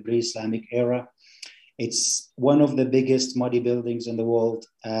back to the pre-Islamic era. It's one of the biggest muddy buildings in the world.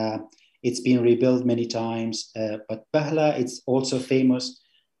 It's been rebuilt many times, but Bahla, it's also famous.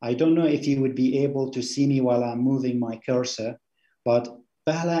 I don't know if you would be able to see me while I'm moving my cursor, but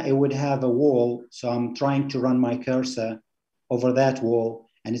Bahla, it would have a wall. So I'm trying to run my cursor over that wall,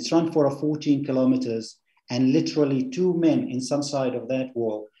 and it's run for 14 kilometers. And literally 2 men in some side of that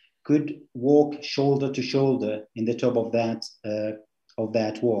wall could walk shoulder to shoulder in the top of that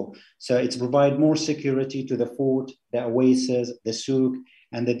wall. So it's provide more security to the fort, the oasis, the souk,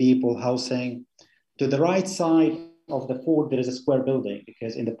 and the people housing. To the right side of the fort, there is a square building,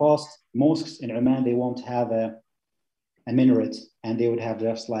 because in the past, mosques in Oman, they won't have a minaret, and they would have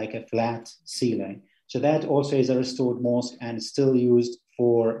just like a flat ceiling. So that also is a restored mosque and still used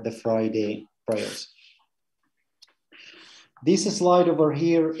for the Friday prayers. This slide over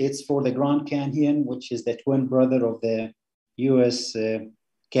here, it's for the Grand Canyon, which is the twin brother of the US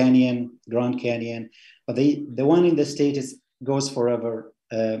Canyon, Grand Canyon. But the one in the States goes forever.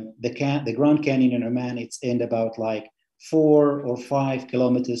 The Grand Canyon in Oman, it's in about like 4 or 5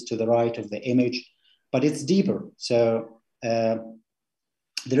 kilometers to the right of the image, but it's deeper. So there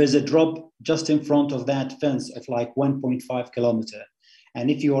is a drop just in front of that fence of like 1.5 kilometer. And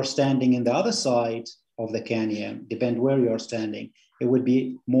if you are standing in the other side of the canyon, depend where you are standing, it would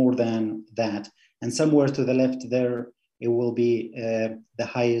be more than that. And somewhere to the left there, it will be the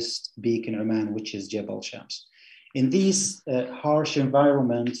highest peak in Oman, which is Jebel Shams. In this harsh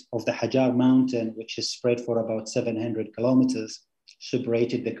environment of the Hajar mountain, which is spread for about 700 kilometers,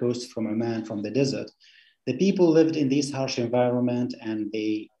 separated the coast from Oman from the desert, the people lived in this harsh environment, and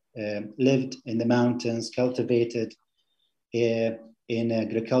they lived in the mountains, cultivated in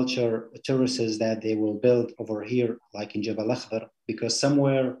agriculture terraces that they will build over here, like in Jabal Akhdar, because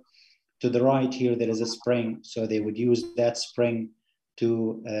somewhere to the right here, there is a spring. So they would use that spring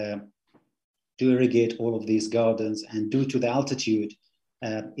to irrigate all of these gardens. And due to the altitude,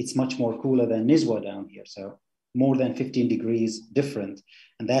 it's much more cooler than Nizwa down here. So more than 15 degrees different.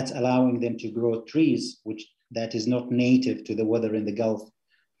 And that's allowing them to grow trees, which that is not native to the weather in the Gulf.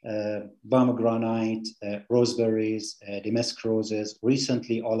 Pomegranate, roseberries, damask roses,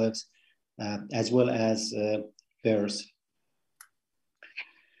 recently olives, as well as pears.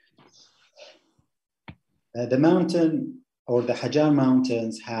 The mountain or the Hajar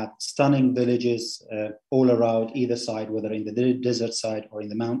Mountains have stunning villages all around either side, whether in the desert side or in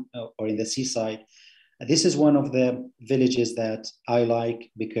the mountain or in the seaside. This is one of the villages that I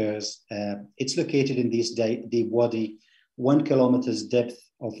like because it's located in this deep wadi, 1 kilometer's depth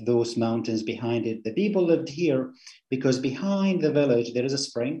of those mountains behind it. The people lived here because behind the village, there is a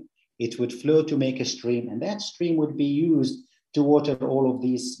spring. It would flow to make a stream, and that stream would be used to water all of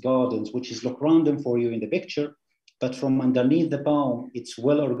these gardens, which is look random for you in the picture, but from underneath the palm, it's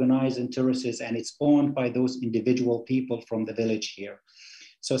well organized in terraces, and it's owned by those individual people from the village here.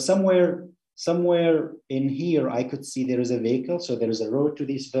 So somewhere in here, I could see there is a vehicle. So there is a road to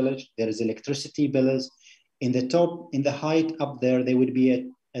this village. There is electricity bills. In the top, in the height up there, there would be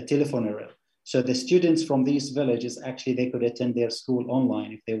a telephone array. So the students from these villages, actually, they could attend their school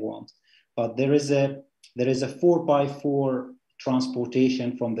online if they want. But there is a 4x4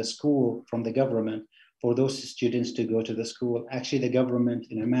 transportation from the school, from the government, for those students to go to the school. Actually, the government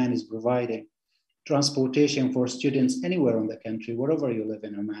in Oman is providing transportation for students anywhere in the country, wherever you live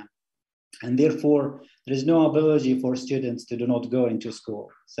in Oman. And therefore, there is no ability for students to do not go into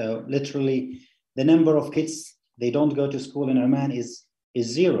school. So literally, the number of kids they don't go to school in Oman is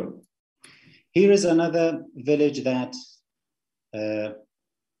zero. Here is another village that,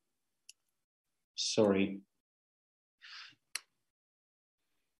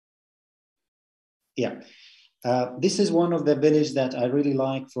 this is one of the villages that I really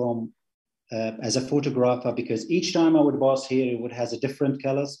like from as a photographer, because each time I would pass here, it would has a different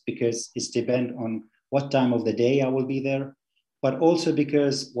colors, because it's depend on what time of the day I will be there, but also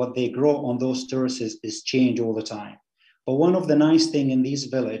because what they grow on those terraces is change all the time. But one of the nice thing in this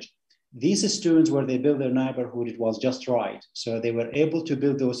village, these students, where they build their neighborhood, it was just right. So they were able to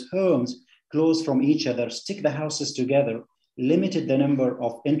build those homes close from each other, stick the houses together, limited the number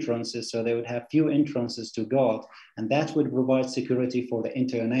of entrances, so they would have few entrances to God, and that would provide security for the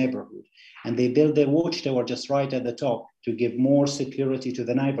entire neighborhood. And they built their watchtower just right at the top to give more security to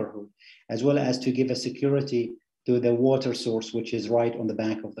the neighborhood, as well as to give a security to the water source, which is right on the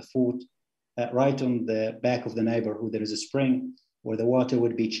back of the foot, right on the back of the neighborhood. There is a spring where the water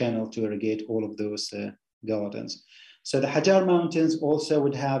would be channeled to irrigate all of those gardens. So the Hajar Mountains also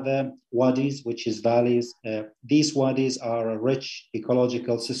would have wadis, which is valleys. These wadis are rich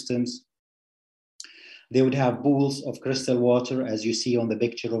ecological systems. They would have pools of crystal water, as you see on the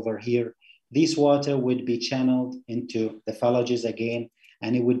picture over here. This water would be channeled into the fallages again,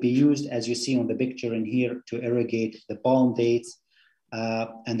 and it would be used, as you see on the picture in here, to irrigate the palm dates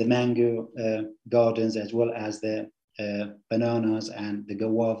and the mango gardens, as well as the bananas and the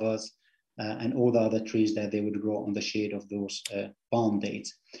guavas and all the other trees that they would grow on the shade of those palm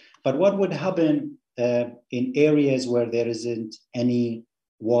dates. But what would happen in areas where there isn't any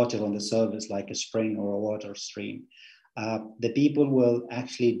water on the surface, like a spring or a water stream? The people will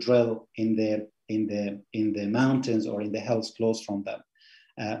actually drill in the mountains or in the hills close from them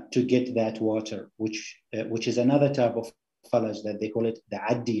to get that water, which is another type of fallaj that they call it the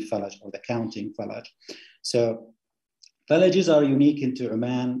addi fallaj, or the counting fallaj. So fallages are unique into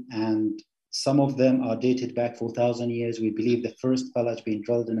Oman, and some of them are dated back 4,000 years. We believe the first fallaj being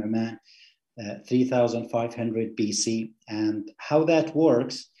drilled in Oman 3,500 BC. And how that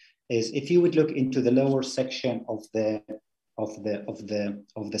works is, if you would look into the lower section of the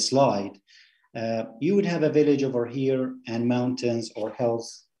slide, you would have a village over here and mountains or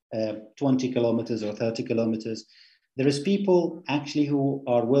hills 20 kilometers or 30 kilometers. There is people actually who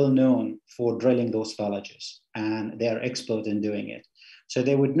are well known for drilling those fallages, and they are expert in doing it. So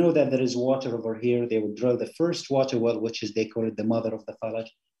they would know that there is water over here. They would drill the first water well, which is, they call it the mother of the fallaj.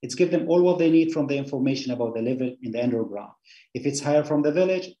 It's give them all what they need from the information about the level in the underground. If it's higher from the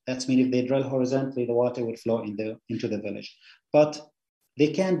village, that's mean if they drill horizontally, the water would flow into the village. But they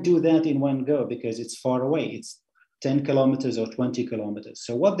can't do that in one go because it's far away. It's 10 kilometers or 20 kilometers.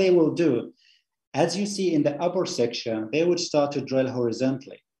 So what they will do, as you see in the upper section, they would start to drill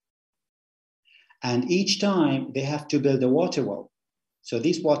horizontally. And each time they have to build a water well. So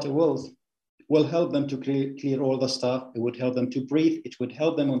these water wells will help them to clear all the stuff. It would help them to breathe. It would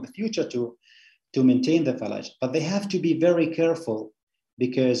help them in the future to maintain the fallaj. But they have to be very careful,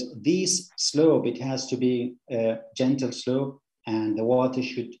 because this slope, it has to be a gentle slope, and the water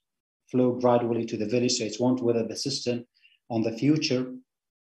should flow gradually to the village, so it won't weather the system on the future.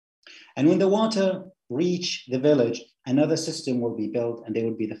 And when the water reach the village, another system will be built, and there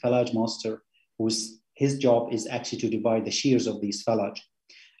will be the fallaj master, his job is actually to divide the shears of these fallaj.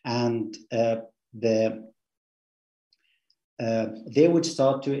 And they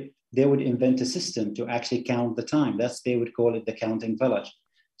would invent a system to actually count the time. They would call it the counting fallaj.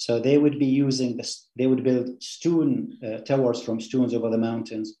 So they would be using this, they would build stone towers from stones over the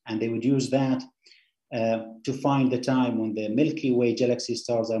mountains, and they would use that to find the time when the Milky Way galaxy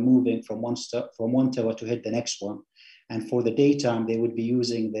stars are moving from one tower to hit the next one. And for the daytime, they would be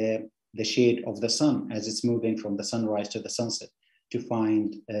using the shade of the sun as it's moving from the sunrise to the sunset to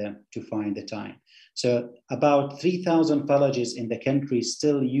find the time. So about 3,000 fallages in the country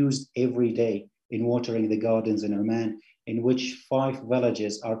still used every day in watering the gardens in Oman, in which 5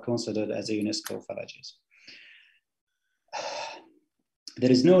 villages are considered as a UNESCO fallages.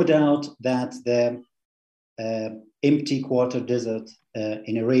 There is no doubt that the empty quarter desert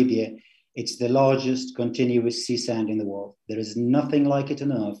in Arabia, it's the largest continuous sea sand in the world. There is nothing like it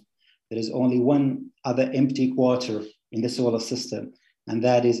on Earth. There is only one other empty quarter in the solar system, and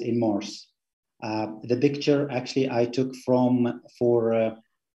that is in Mars. The picture actually I took when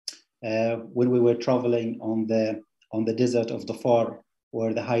we were traveling on the desert of Dhofar,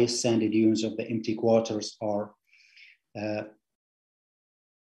 where the highest sandy dunes of the empty quarters are.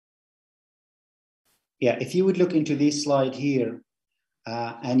 If you would look into this slide here,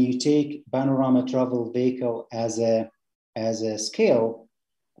 and you take panorama travel vehicle as a scale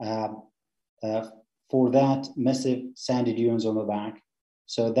for that massive sandy dunes on the back.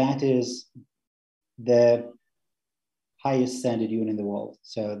 So that is the highest sandy dune in the world.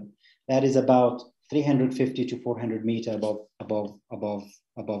 So that is about 350 to 400 meters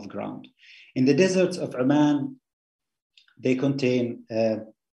above ground. In the deserts of Oman, they contain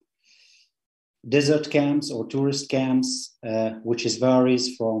desert camps or tourist camps, which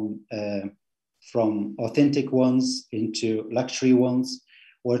varies from authentic ones into luxury ones,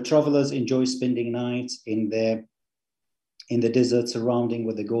 where travelers enjoy spending nights in the desert surrounding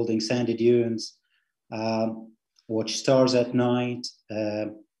with the golden sandy dunes, watch stars at night.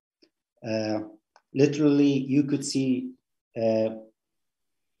 Literally, you could see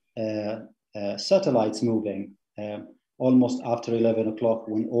satellites moving almost after 11 o'clock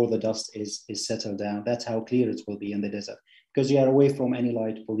when all the dust is settled down. That's how clear it will be in the desert, because you are away from any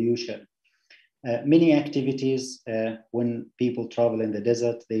light pollution. Many activities when people travel in the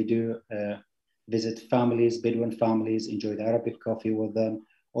desert, they do visit families, Bedouin families, enjoy the Arabic coffee with them,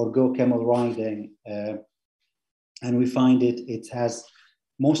 or go camel riding. And we find it has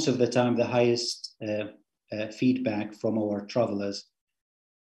most of the time the highest feedback from our travelers.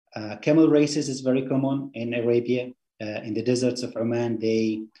 Camel races is very common in Arabia. In the deserts of Oman,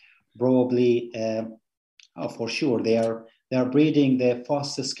 they probably, for sure, they are breeding the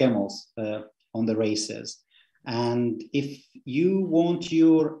fastest camels on the races. And if you want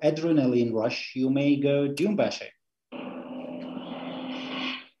your adrenaline rush, you may go dune bashing.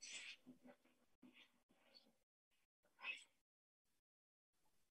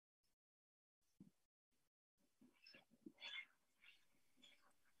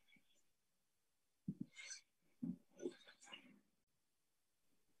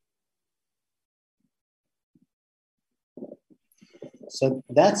 So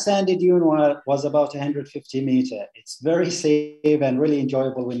that sandy dune was about 150 meters. It's very safe and really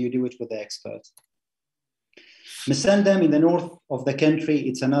enjoyable when you do it with the experts. Musandam in the north of the country,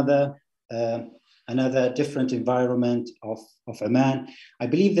 it's another different environment of Oman. I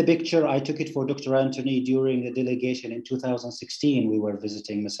believe the picture, I took it for Dr. Anthony during the delegation in 2016, we were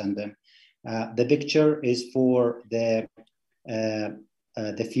visiting Musandam. The picture is for the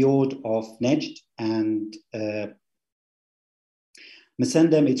fjord of Nejd, and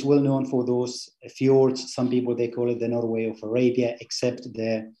Musandam, it's well known for those fjords. Some people, they call it the Norway of Arabia, except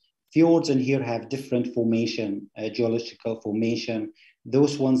the fjords in here have different formation, geological formation.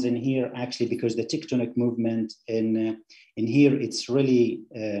 Those ones in here, actually, because the tectonic movement in here, it's really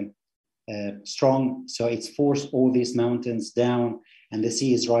strong. So it's forced all these mountains down and the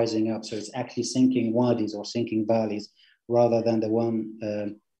sea is rising up. So it's actually sinking wadis or sinking valleys rather than the one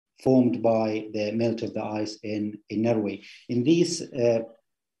formed by the melt of the ice in Norway. In these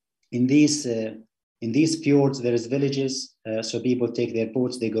fjords, there is villages. So people take their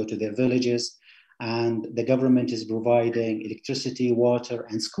boats, they go to their villages, and the government is providing electricity, water,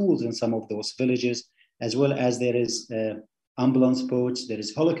 and schools in some of those villages, as well as there is ambulance boats, there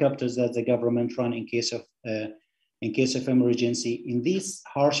is helicopters that the government run in case of emergency. In this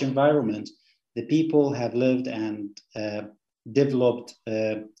harsh environment, the people have lived and developed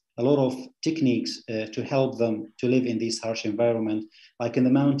a lot of techniques to help them to live in this harsh environment. Like in the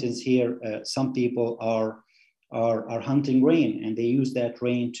mountains here, some people are hunting rain, and they use that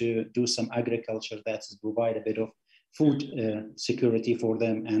rain to do some agriculture that provide a bit of food security for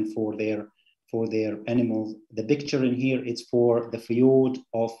them and for their animals. The picture in here is for the fjord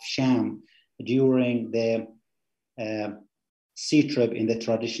of Sham during the sea trip in the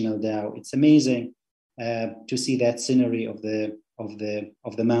traditional dhow. It's amazing to see that scenery of the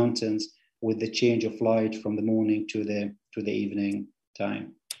mountains with the change of light from the morning to the evening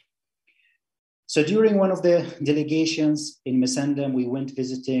time. So during one of the delegations in Musandam, we went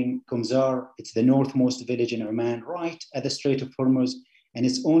visiting Qumzar. It's the northmost village in Oman, right at the Strait of Hormuz, and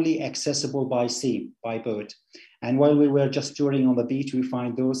it's only accessible by sea, by boat. And while we were just touring on the beach, we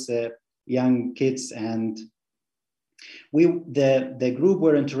find those young kids, and the group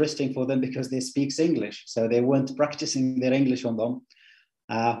were interesting for them because they speak English. So they went practicing their English on them,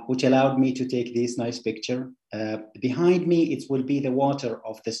 which allowed me to take this nice picture. Behind me, it will be the water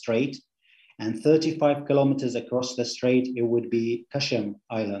of the strait, and 35 kilometers across the strait, it would be Qashm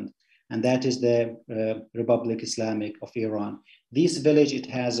Island, and that is the Republic Islamic of Iran. This village, it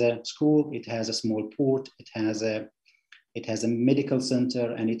has a school, it has a small port, it has a medical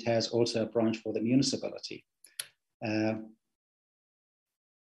center, and it has also a branch for the municipality.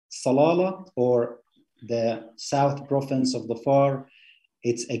 Salalah, or the South province of Dhofar,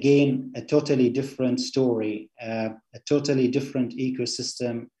 it's again a totally different story, a totally different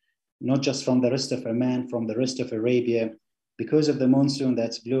ecosystem, not just from the rest of Oman, from the rest of Arabia. Because of the monsoon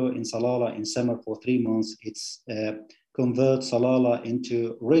that's blew in Salalah in summer for 3 months, it's convert Salalah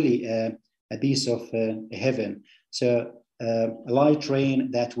into really a piece of heaven. So a light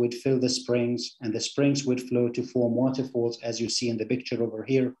rain that would fill the springs, and the springs would flow to form waterfalls, as you see in the picture over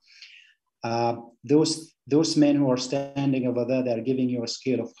here. Those men who are standing over there, they're giving you a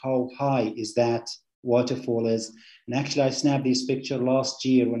scale of how high is that waterfall is. And actually, I snapped this picture last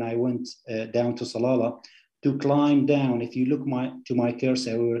year when I went down to Salalah to climb down. If you look to my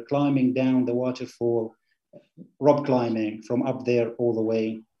cursor, we were climbing down the waterfall, rock climbing from up there all the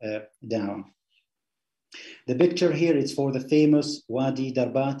way down. The picture here is for the famous Wadi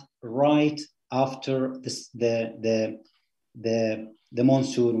Darbat, right after the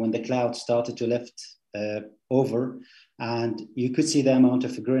monsoon, when the clouds started to lift over, and you could see the amount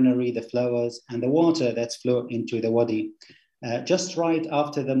of greenery, the flowers, and the water that's flowed into the wadi. Just right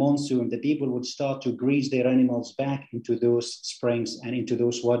after the monsoon, the people would start to grease their animals back into those springs and into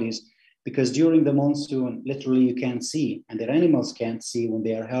those wadis, because during the monsoon, literally you can't see, and their animals can't see when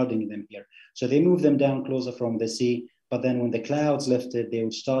they are herding them here. So they move them down closer from the sea, but then when the clouds lifted, they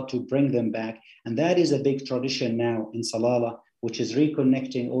would start to bring them back. And that is a big tradition now in Salalah, which is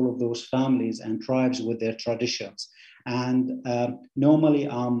reconnecting all of those families and tribes with their traditions. And normally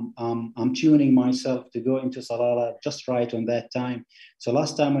I'm tuning myself to go into Salalah just right on that time. So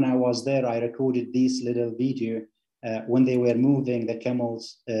last time when I was there, I recorded this little video when they were moving the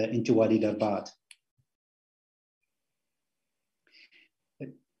camels into Wadi Darbat.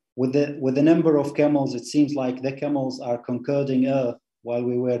 With the number of camels, it seems like the camels are conquering Earth while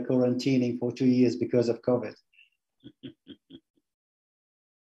we were quarantining for 2 years because of COVID.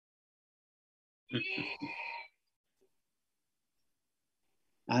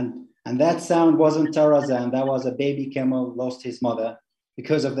 And that sound wasn't Tarazan, that was a baby camel lost his mother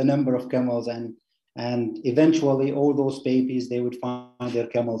because of the number of camels, and eventually all those babies, they would find their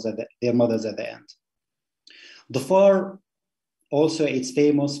camels their mothers at the end. Dhofar also, it's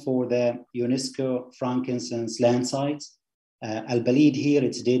famous for the UNESCO frankincense land sites. Al-Balid here,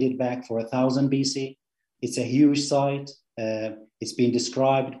 it's dated back for 1000 BC. It's a huge site. It's been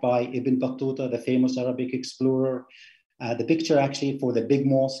described by Ibn Battuta, the famous Arabic explorer. The picture actually for the big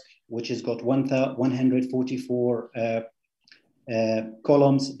mosque, which has got 144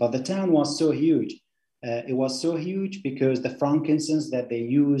 columns, but the town was so huge. It was so huge because the frankincense that they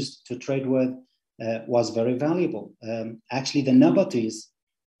used to trade with was very valuable. Actually, the Nabatis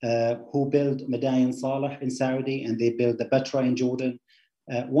who built Madain Saleh in Saudi, and they built the Petra in Jordan,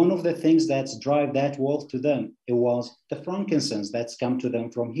 one of the things that's drive that wealth to them, it was the frankincense that's come to them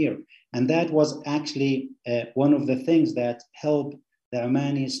from here. And that was actually one of the things that helped the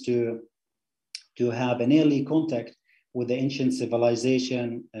Omanis to have an early contact with the ancient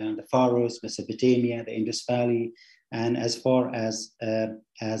civilization, the pharaohs, Mesopotamia, the Indus Valley, and as far as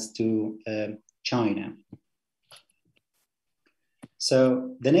to China.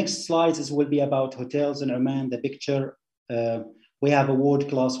 So the next slides will be about hotels in Oman. The picture, we have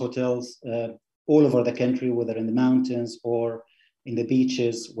world-class hotels all over the country, whether in the mountains or in the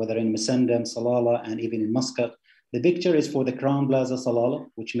beaches, whether in Musandam, Salalah, and even in Muscat. The picture is for the Crown Plaza Salalah,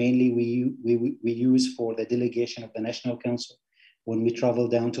 which mainly we use for the delegation of the National Council when we travel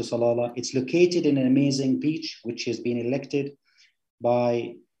down to Salalah. It's located in an amazing beach, which has been elected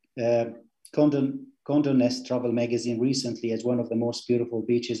by Condé Nast Travel Magazine recently as one of the most beautiful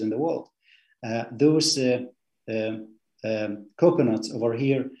beaches in the world. Those coconuts over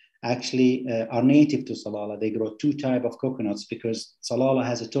here actually are native to Salalah. They grow 2 types of coconuts because Salalah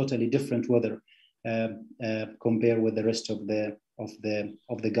has a totally different weather compared with the rest of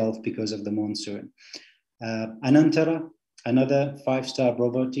the Gulf because of the monsoon. Anantara, another 5-star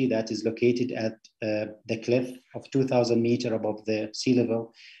property that is located at the cliff of 2,000 meters above the sea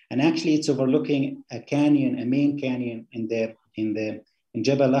level, and actually it's overlooking a canyon, a main canyon in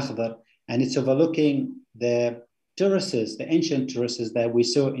Jabal Akhdar, and it's overlooking the terraces, the ancient terraces that we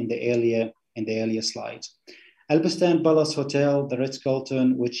saw in the earlier slides. Al Bustan Palace Hotel, the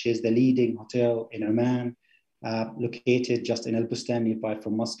Ritz-Carlton, which is the leading hotel in Oman, located just in Al Bustan, nearby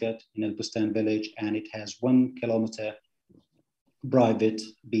from Muscat, in Al Bustan village, and it has 1 kilometer private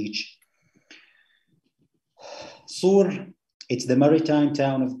beach. Sur, it's the maritime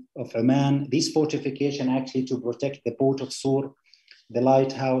town of Oman. This fortification actually to protect the port of Sur. The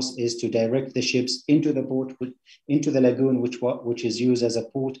lighthouse is to direct the ships into the port, into the lagoon, which is used as a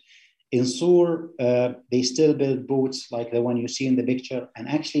port. In Sur, they still build boats like the one you see in the picture. And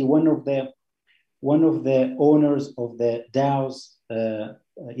actually one of the owners of the Dow's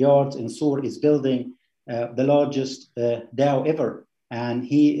yard in Sur is building the largest dhow ever. And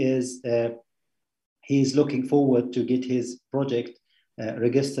he is looking forward to get his project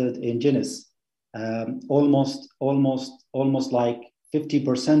registered in Guinness. Almost like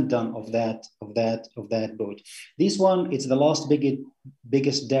 50% done of that boat. This one, it's the last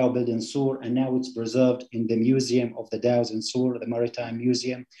biggest dhow built in Sur, and now it's preserved in the museum of the dhows in Sur, the Maritime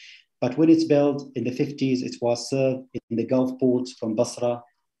Museum. But when it's built in the 50s, it was served in the Gulf ports from Basra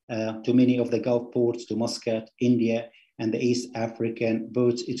to many of the Gulf ports to Muscat, India, and the East African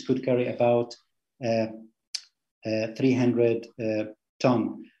boats. It could carry about 300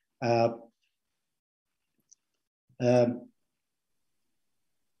 ton.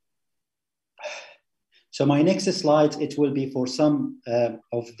 So my next slide, it will be for some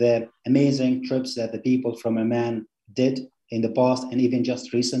of the amazing trips that the people from Oman did in the past and even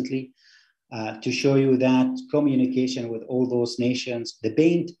just recently, to show you that communication with all those nations. The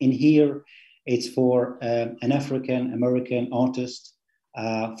paint in here, it's for an African American artist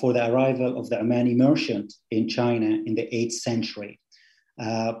for the arrival of the Omani merchant in China in the 8th century.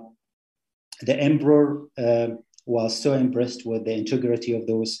 The emperor was so impressed with the integrity of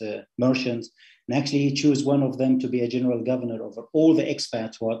those merchants, and actually he chose one of them to be a general governor over all the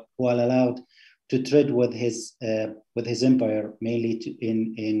expats who are allowed to trade with his empire, mainly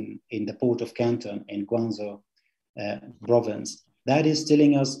in the port of Canton in Guangzhou province. That is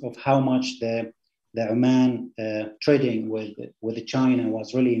telling us of how much the Oman trading with China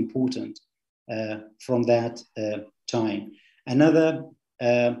was really important from that time. Another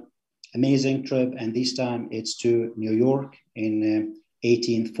amazing trip, and this time it's to New York in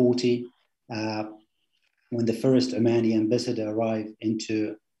 1840, when the first Omani ambassador arrived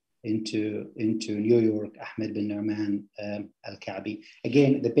into New York, Ahmed bin Nu'man al-Ka'bi.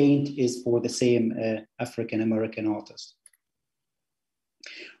 Again, the paint is for the same African American artist.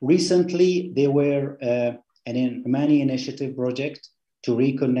 Recently, there were an Omani initiative project to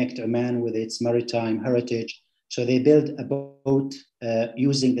reconnect Oman with its maritime heritage. So they built a boat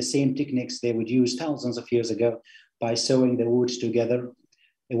using the same techniques they would use thousands of years ago by sewing the woods together.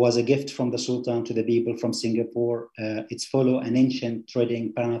 It was a gift from the Sultan to the people from Singapore. It's follow an ancient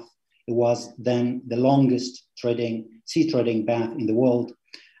trading path. It was then the longest sea trading path in the world.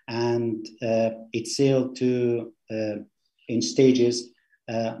 And it sailed in stages,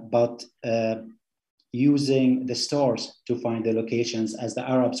 but using the stars to find the locations as the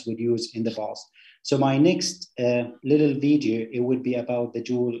Arabs would use in the past. So my next little video, it would be about the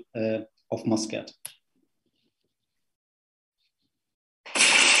Jewel of Muscat.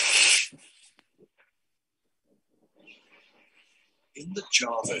 In the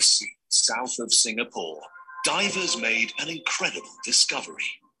Java Sea, south of Singapore, divers made an incredible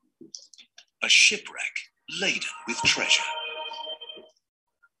discovery. A shipwreck laden with treasure.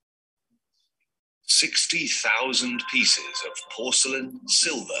 60,000 pieces of porcelain,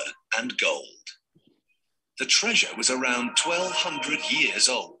 silver, and gold. The treasure was around 1,200 years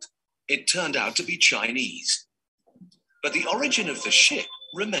old. It turned out to be Chinese. But the origin of the ship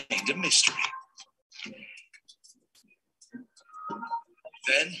remained a mystery.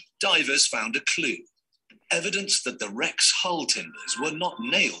 Then, divers found a clue, evidence that the wreck's hull timbers were not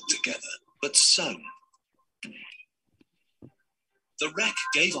nailed together, but sewn. The wreck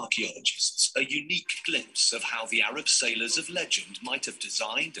gave archaeologists a unique glimpse of how the Arab sailors of legend might have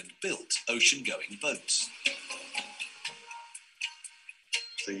designed and built ocean-going boats.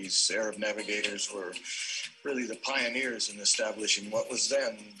 These Arab navigators were really the pioneers in establishing what was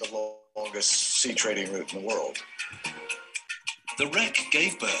then the longest sea trading route in the world. The wreck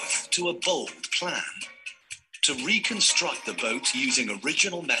gave birth to a bold plan to reconstruct the boat using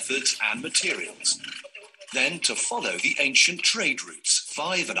original methods and materials, then to follow the ancient trade routes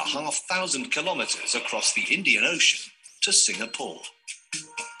 5,500 kilometers across the Indian Ocean to Singapore.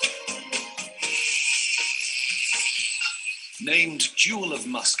 Named Jewel of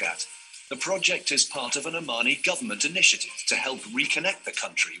Muscat, the project is part of an Omani government initiative to help reconnect the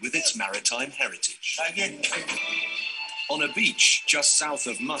country with its maritime heritage. On a beach just south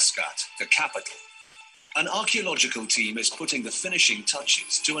of Muscat, the capital, an archaeological team is putting the finishing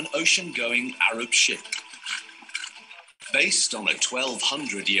touches to an ocean-going Arab ship. Based on a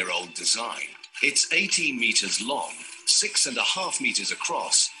 1,200-year-old design, it's 18 meters long, 6.5 meters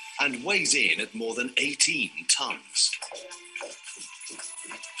across, and weighs in at more than 18 tons.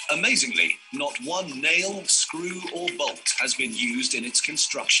 Amazingly, not one nail, screw, or bolt has been used in its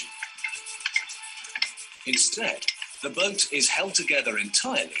construction. Instead, the boat is held together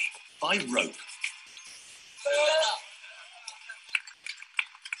entirely by rope.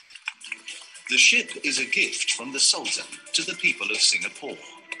 The ship is a gift from the Sultan to the people of Singapore.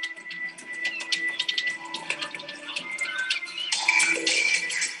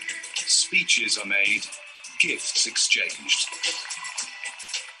 Speeches are made, gifts exchanged.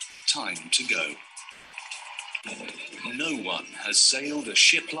 Time to go. No one has sailed a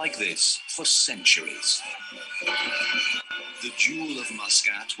ship like this for centuries. The Jewel of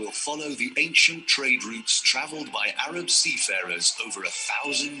Muscat will follow the ancient trade routes traveled by Arab seafarers over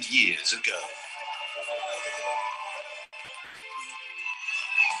 1,000 years ago.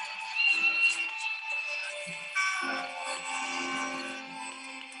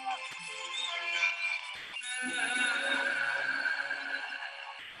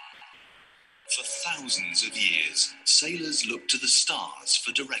 For thousands of years, sailors looked to the stars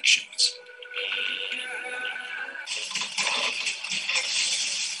for directions.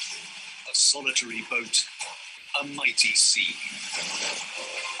 A solitary boat, a mighty sea,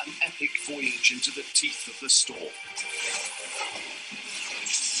 an epic voyage into the teeth of the storm.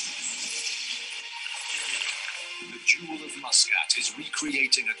 The Jewel of Muscat is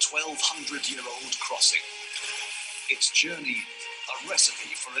recreating a 1,200-year-old crossing. Its journey, a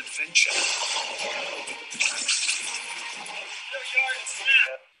recipe for adventure.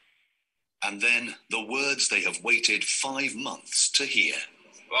 And then the words they have waited 5 months to hear.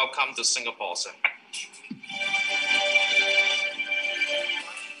 Welcome to Singapore, sir.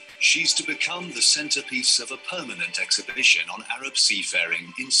 She's to become the centerpiece of a permanent exhibition on Arab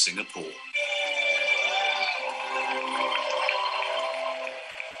seafaring in Singapore.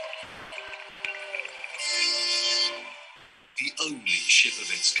 The only ship of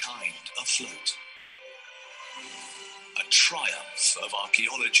its kind afloat. A triumph of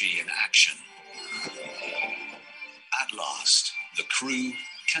archaeology in action. At last, the crew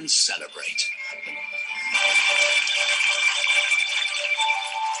can celebrate.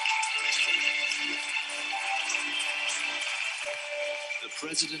 The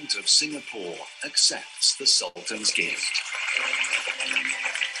President of Singapore accepts the Sultan's gift.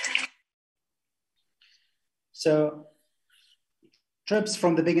 So, trips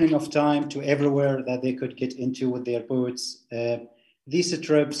from the beginning of time to everywhere that they could get into with their boats. These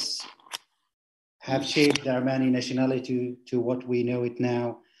trips have shaped the Omani nationality to what we know it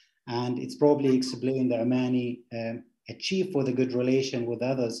now. And it's probably explained the Omani achieve for the good relation with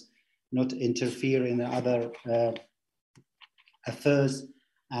others, not interfere in other affairs,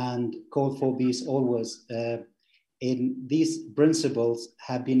 and call for peace always. In these principles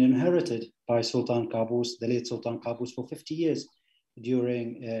have been inherited by Sultan Qaboos, the late Sultan Qaboos, for 50 years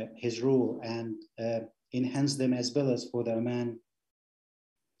during his rule, and enhanced them as pillars for the Oman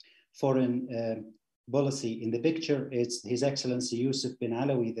foreign policy. In the picture, it's His Excellency Yusuf bin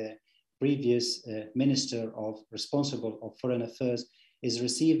Alawi, the previous minister responsible of foreign affairs, is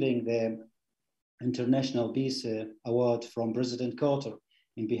receiving the International Peace Award from President Carter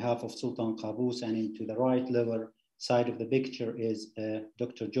in behalf of Sultan Qaboos. And to the right lower side of the picture is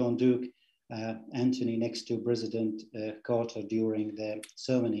Dr. John Duke, Anthony, next to President Carter during the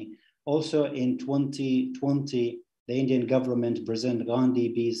ceremony. Also in 2020, the Indian government presented Gandhi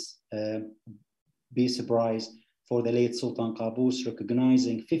Peace Prize for the late Sultan Qaboos,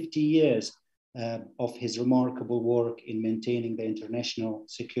 recognizing 50 years of his remarkable work in maintaining the international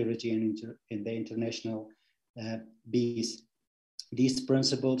security and in the international peace. These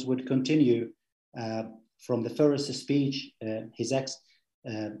principles would continue from the first speech,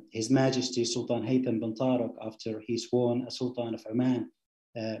 His Majesty Sultan Haytham bin Tariq, after he sworn as Sultan of Oman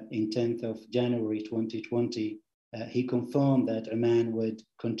in 10th of January 2020, he confirmed that Oman would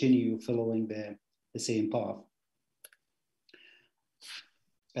continue following the same path.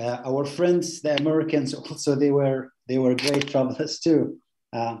 Our friends, the Americans, also they were great travelers too.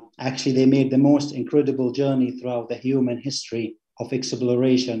 Actually, they made the most incredible journey throughout the human history of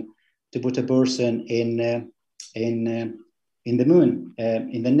exploration to put a person in the moon.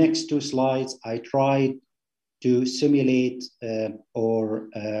 In the next two slides, I tried to simulate or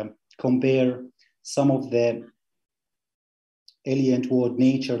compare some of the alien world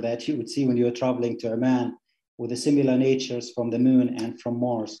nature that you would see when you're traveling to Oman with the similar natures from the moon and from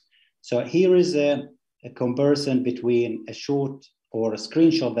Mars. So here is a comparison between a short or a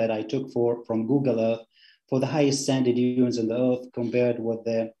screenshot that I took from Google Earth for the highest sandy dunes on the Earth compared with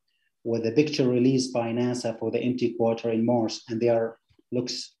the picture released by NASA for the empty quarter in Mars, and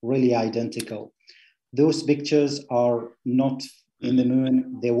looks really identical. Those pictures are not in the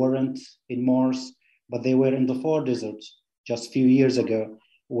moon, they weren't in Mars, but they were in the far deserts just a few years ago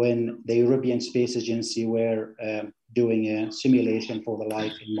when the European Space Agency were doing a simulation for the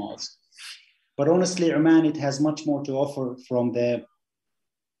life in Mars. But honestly, Oman, it has much more to offer from the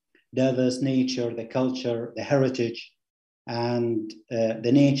diverse nature, the culture, the heritage, and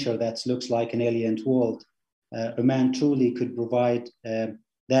the nature that looks like an alien world. Oman truly could provide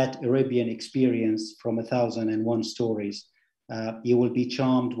that Arabian experience from 1,001 stories. You will be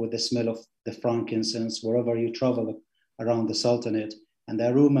charmed with the smell of the frankincense wherever you travel around the Sultanate, and the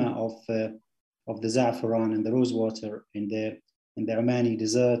aroma of the za'afaran and the rose water in the Omani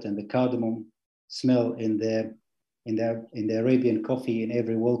dessert, and the cardamom smell in the Arabian coffee in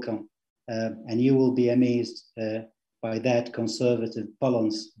every welcome. And you will be amazed by that conservative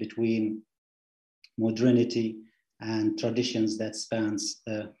balance between modernity and traditions that spans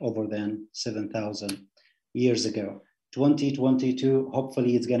over than 7,000 years ago. 2022,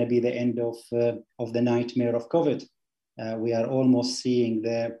 hopefully it's going to be the end of the nightmare of COVID. We are almost seeing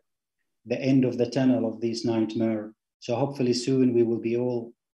the end of the tunnel of this nightmare. So hopefully soon we will be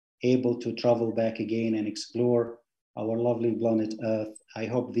all able to travel back again and explore our lovely planet Earth. I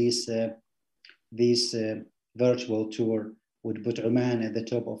hope this virtual tour would put Oman at the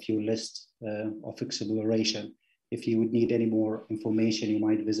top of your list of exploration. If you would need any more information, you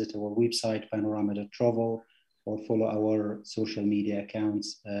might visit our website, panorama.travel, or follow our social media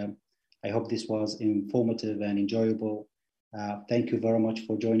accounts. I hope this was informative and enjoyable. Thank you very much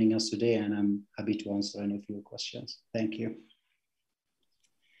for joining us today, and I'm happy to answer any of your questions. Thank you.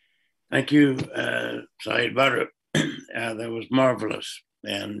 Thank you, Saeed Badr. That was marvelous.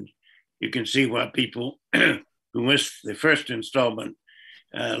 And you can see why people who missed the first installment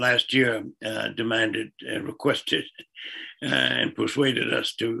last year demanded and requested and persuaded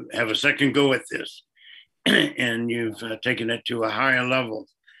us to have a second go at this. And you've taken it to a higher level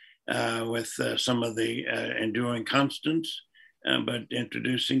with some of the enduring constants, but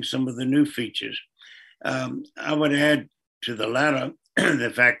introducing some of the new features. I would add to the latter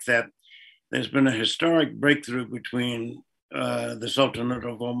the fact that there's been a historic breakthrough between the Sultanate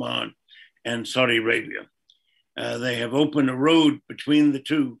of Oman and Saudi Arabia. They have opened a road between the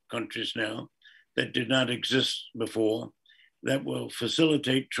two countries now that did not exist before, that will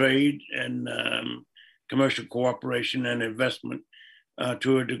facilitate trade and commercial cooperation and investment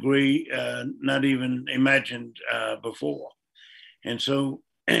to a degree not even imagined before. And so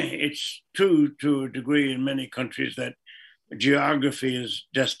it's true to a degree in many countries that geography is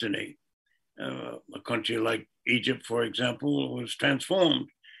destiny. A country like Egypt, for example, was transformed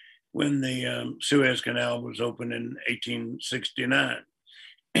when the Suez Canal was opened in 1869.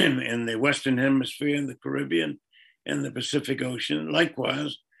 In the Western Hemisphere, in the Caribbean, and the Pacific Ocean,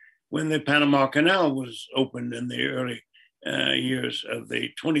 likewise, when the Panama Canal was opened in the early years of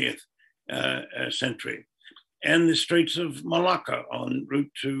the 20th century, and the Straits of Malacca en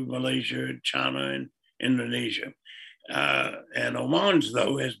route to Malaysia, China, and Indonesia. And Oman's,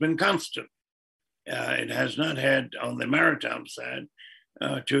 though, has been constant. It has not had, on the maritime side,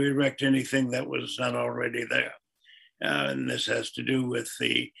 to erect anything that was not already there. And this has to do with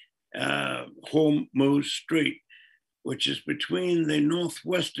the Hormuz Strait, which is between the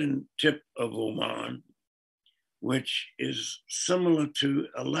northwestern tip of Oman, which is similar to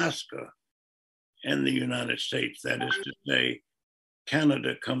Alaska and the United States. That is to say,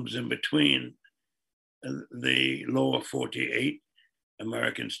 Canada comes in between the lower 48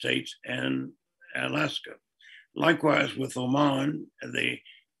 American states and Alaska. Likewise with Oman, the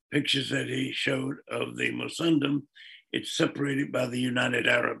pictures that he showed of the Musandam, it's separated by the United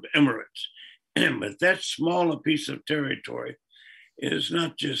Arab Emirates. But that smaller piece of territory is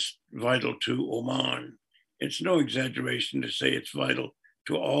not just vital to Oman. It's no exaggeration to say it's vital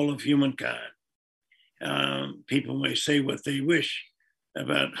to all of humankind. People may say what they wish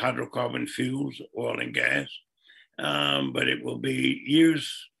about hydrocarbon fuels, oil and gas, but it will be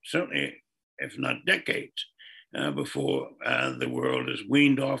years, certainly, if not decades, before the world is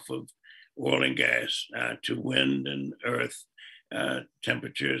weaned off of oil and gas to wind and earth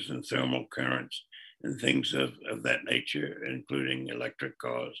temperatures and thermal currents and things of that nature, including electric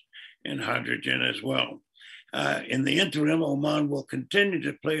cars and hydrogen as well. In the interim, Oman will continue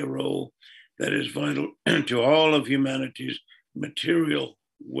to play a role that is vital to all of humanity's material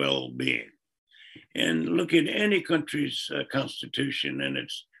well-being. And look at any country's constitution and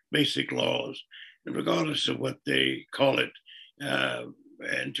its basic laws, and regardless of what they call it,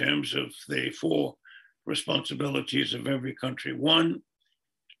 in terms of the four responsibilities of every country. One,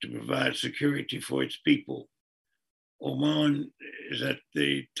 to provide security for its people. Oman is at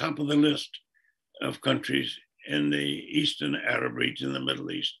the top of the list of countries in the Eastern Arab region, the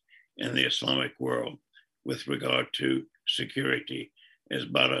Middle East, and the Islamic world with regard to security, as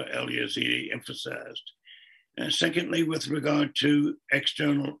Badr al-Yazidi emphasized. And secondly, with regard to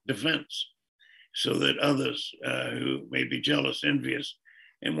external defense, so that others who may be jealous, envious,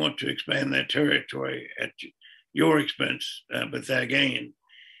 and want to expand their territory at your expense, but their gain.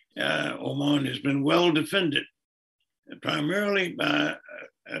 Oman has been well defended, primarily by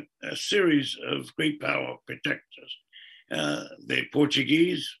a series of great power protectors. The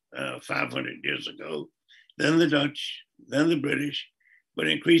Portuguese 500 years ago, then the Dutch, then the British, but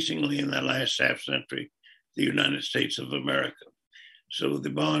increasingly in the last half century, the United States of America. So the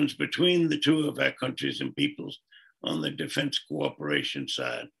bonds between the two of our countries and peoples on the defense cooperation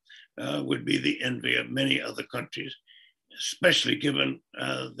side would be the envy of many other countries, especially given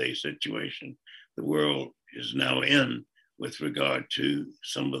the situation the world is now in with regard to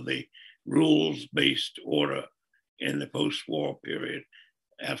some of the rules-based order in the post-war period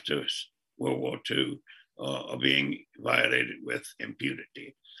after World War II are being violated with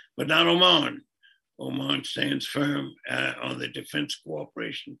impunity. But not Oman. Oman stands firm on the defense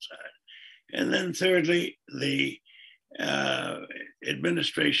cooperation side. And then thirdly, the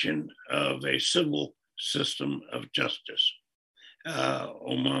administration of a civil system of justice.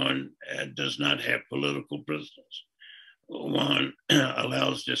 Oman does not have political prisoners. Oman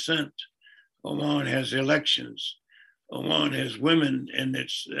allows dissent. Oman has elections. Oman has women in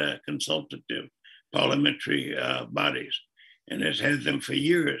its consultative parliamentary bodies and has had them for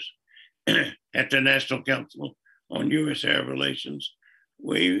years. At the National Council on U.S.-Arab Relations,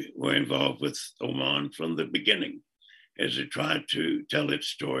 we were involved with Oman from the beginning as it tried to tell its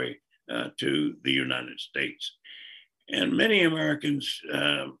story to the United States. And many Americans,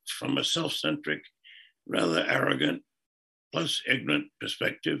 from a self-centric, rather arrogant, plus ignorant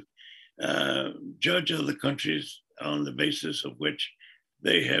perspective, judge other countries on the basis of which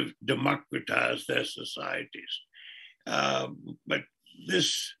they have democratized their societies. But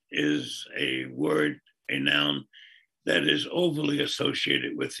this is a word, a noun, that is overly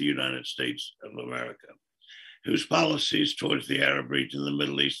associated with the United States of America, whose policies towards the Arab region, the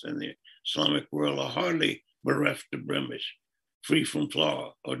Middle East, and the Islamic world are hardly bereft of blemish, free from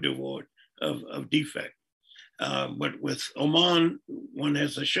flaw or devoid of defect. But with Oman, one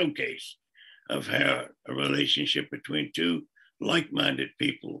has a showcase of how a relationship between two like-minded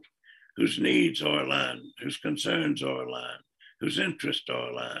people whose needs are aligned, whose concerns are aligned, whose interests are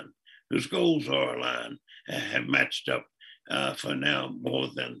aligned, whose goals are aligned, have matched up for now more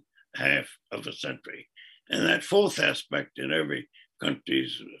than half of a century. And that fourth aspect in every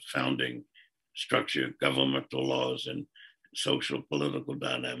country's founding structure, governmental laws and social political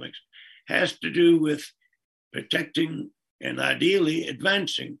dynamics, has to do with protecting and ideally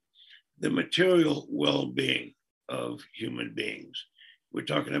advancing the material well-being of human beings. We're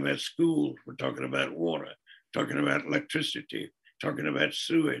talking about schools, we're talking about water, talking about electricity, talking about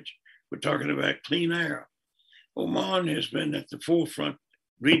sewage, we're talking about clean air. Oman has been at the forefront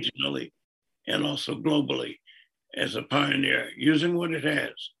regionally and also globally as a pioneer, using what it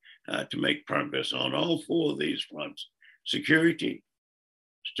has to make progress on all four of these fronts: security,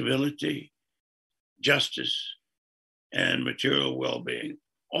 stability, justice, and material well-being.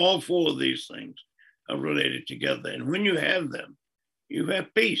 All four of these things are related together. And when you have them, you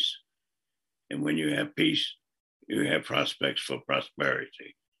have peace. And when you have peace, you have prospects for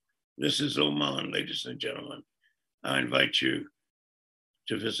prosperity. This is Oman, ladies and gentlemen. I invite you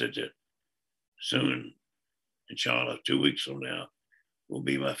to visit it soon. Inshallah, 2 weeks from now will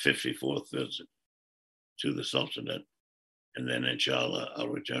be my 54th visit to the Sultanate. And then inshallah, I'll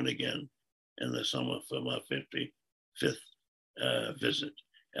return again in the summer for my 55th visit.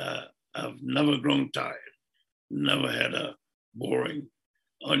 I've never grown tired, never had a boring,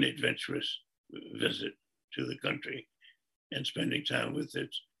 unadventurous visit to the country and spending time with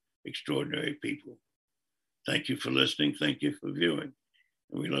its extraordinary people. Thank you for listening. Thank you for viewing.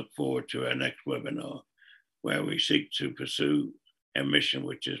 And we look forward to our next webinar, where we seek to pursue a mission,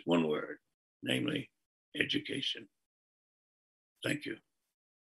 which is one word, namely education. Thank you.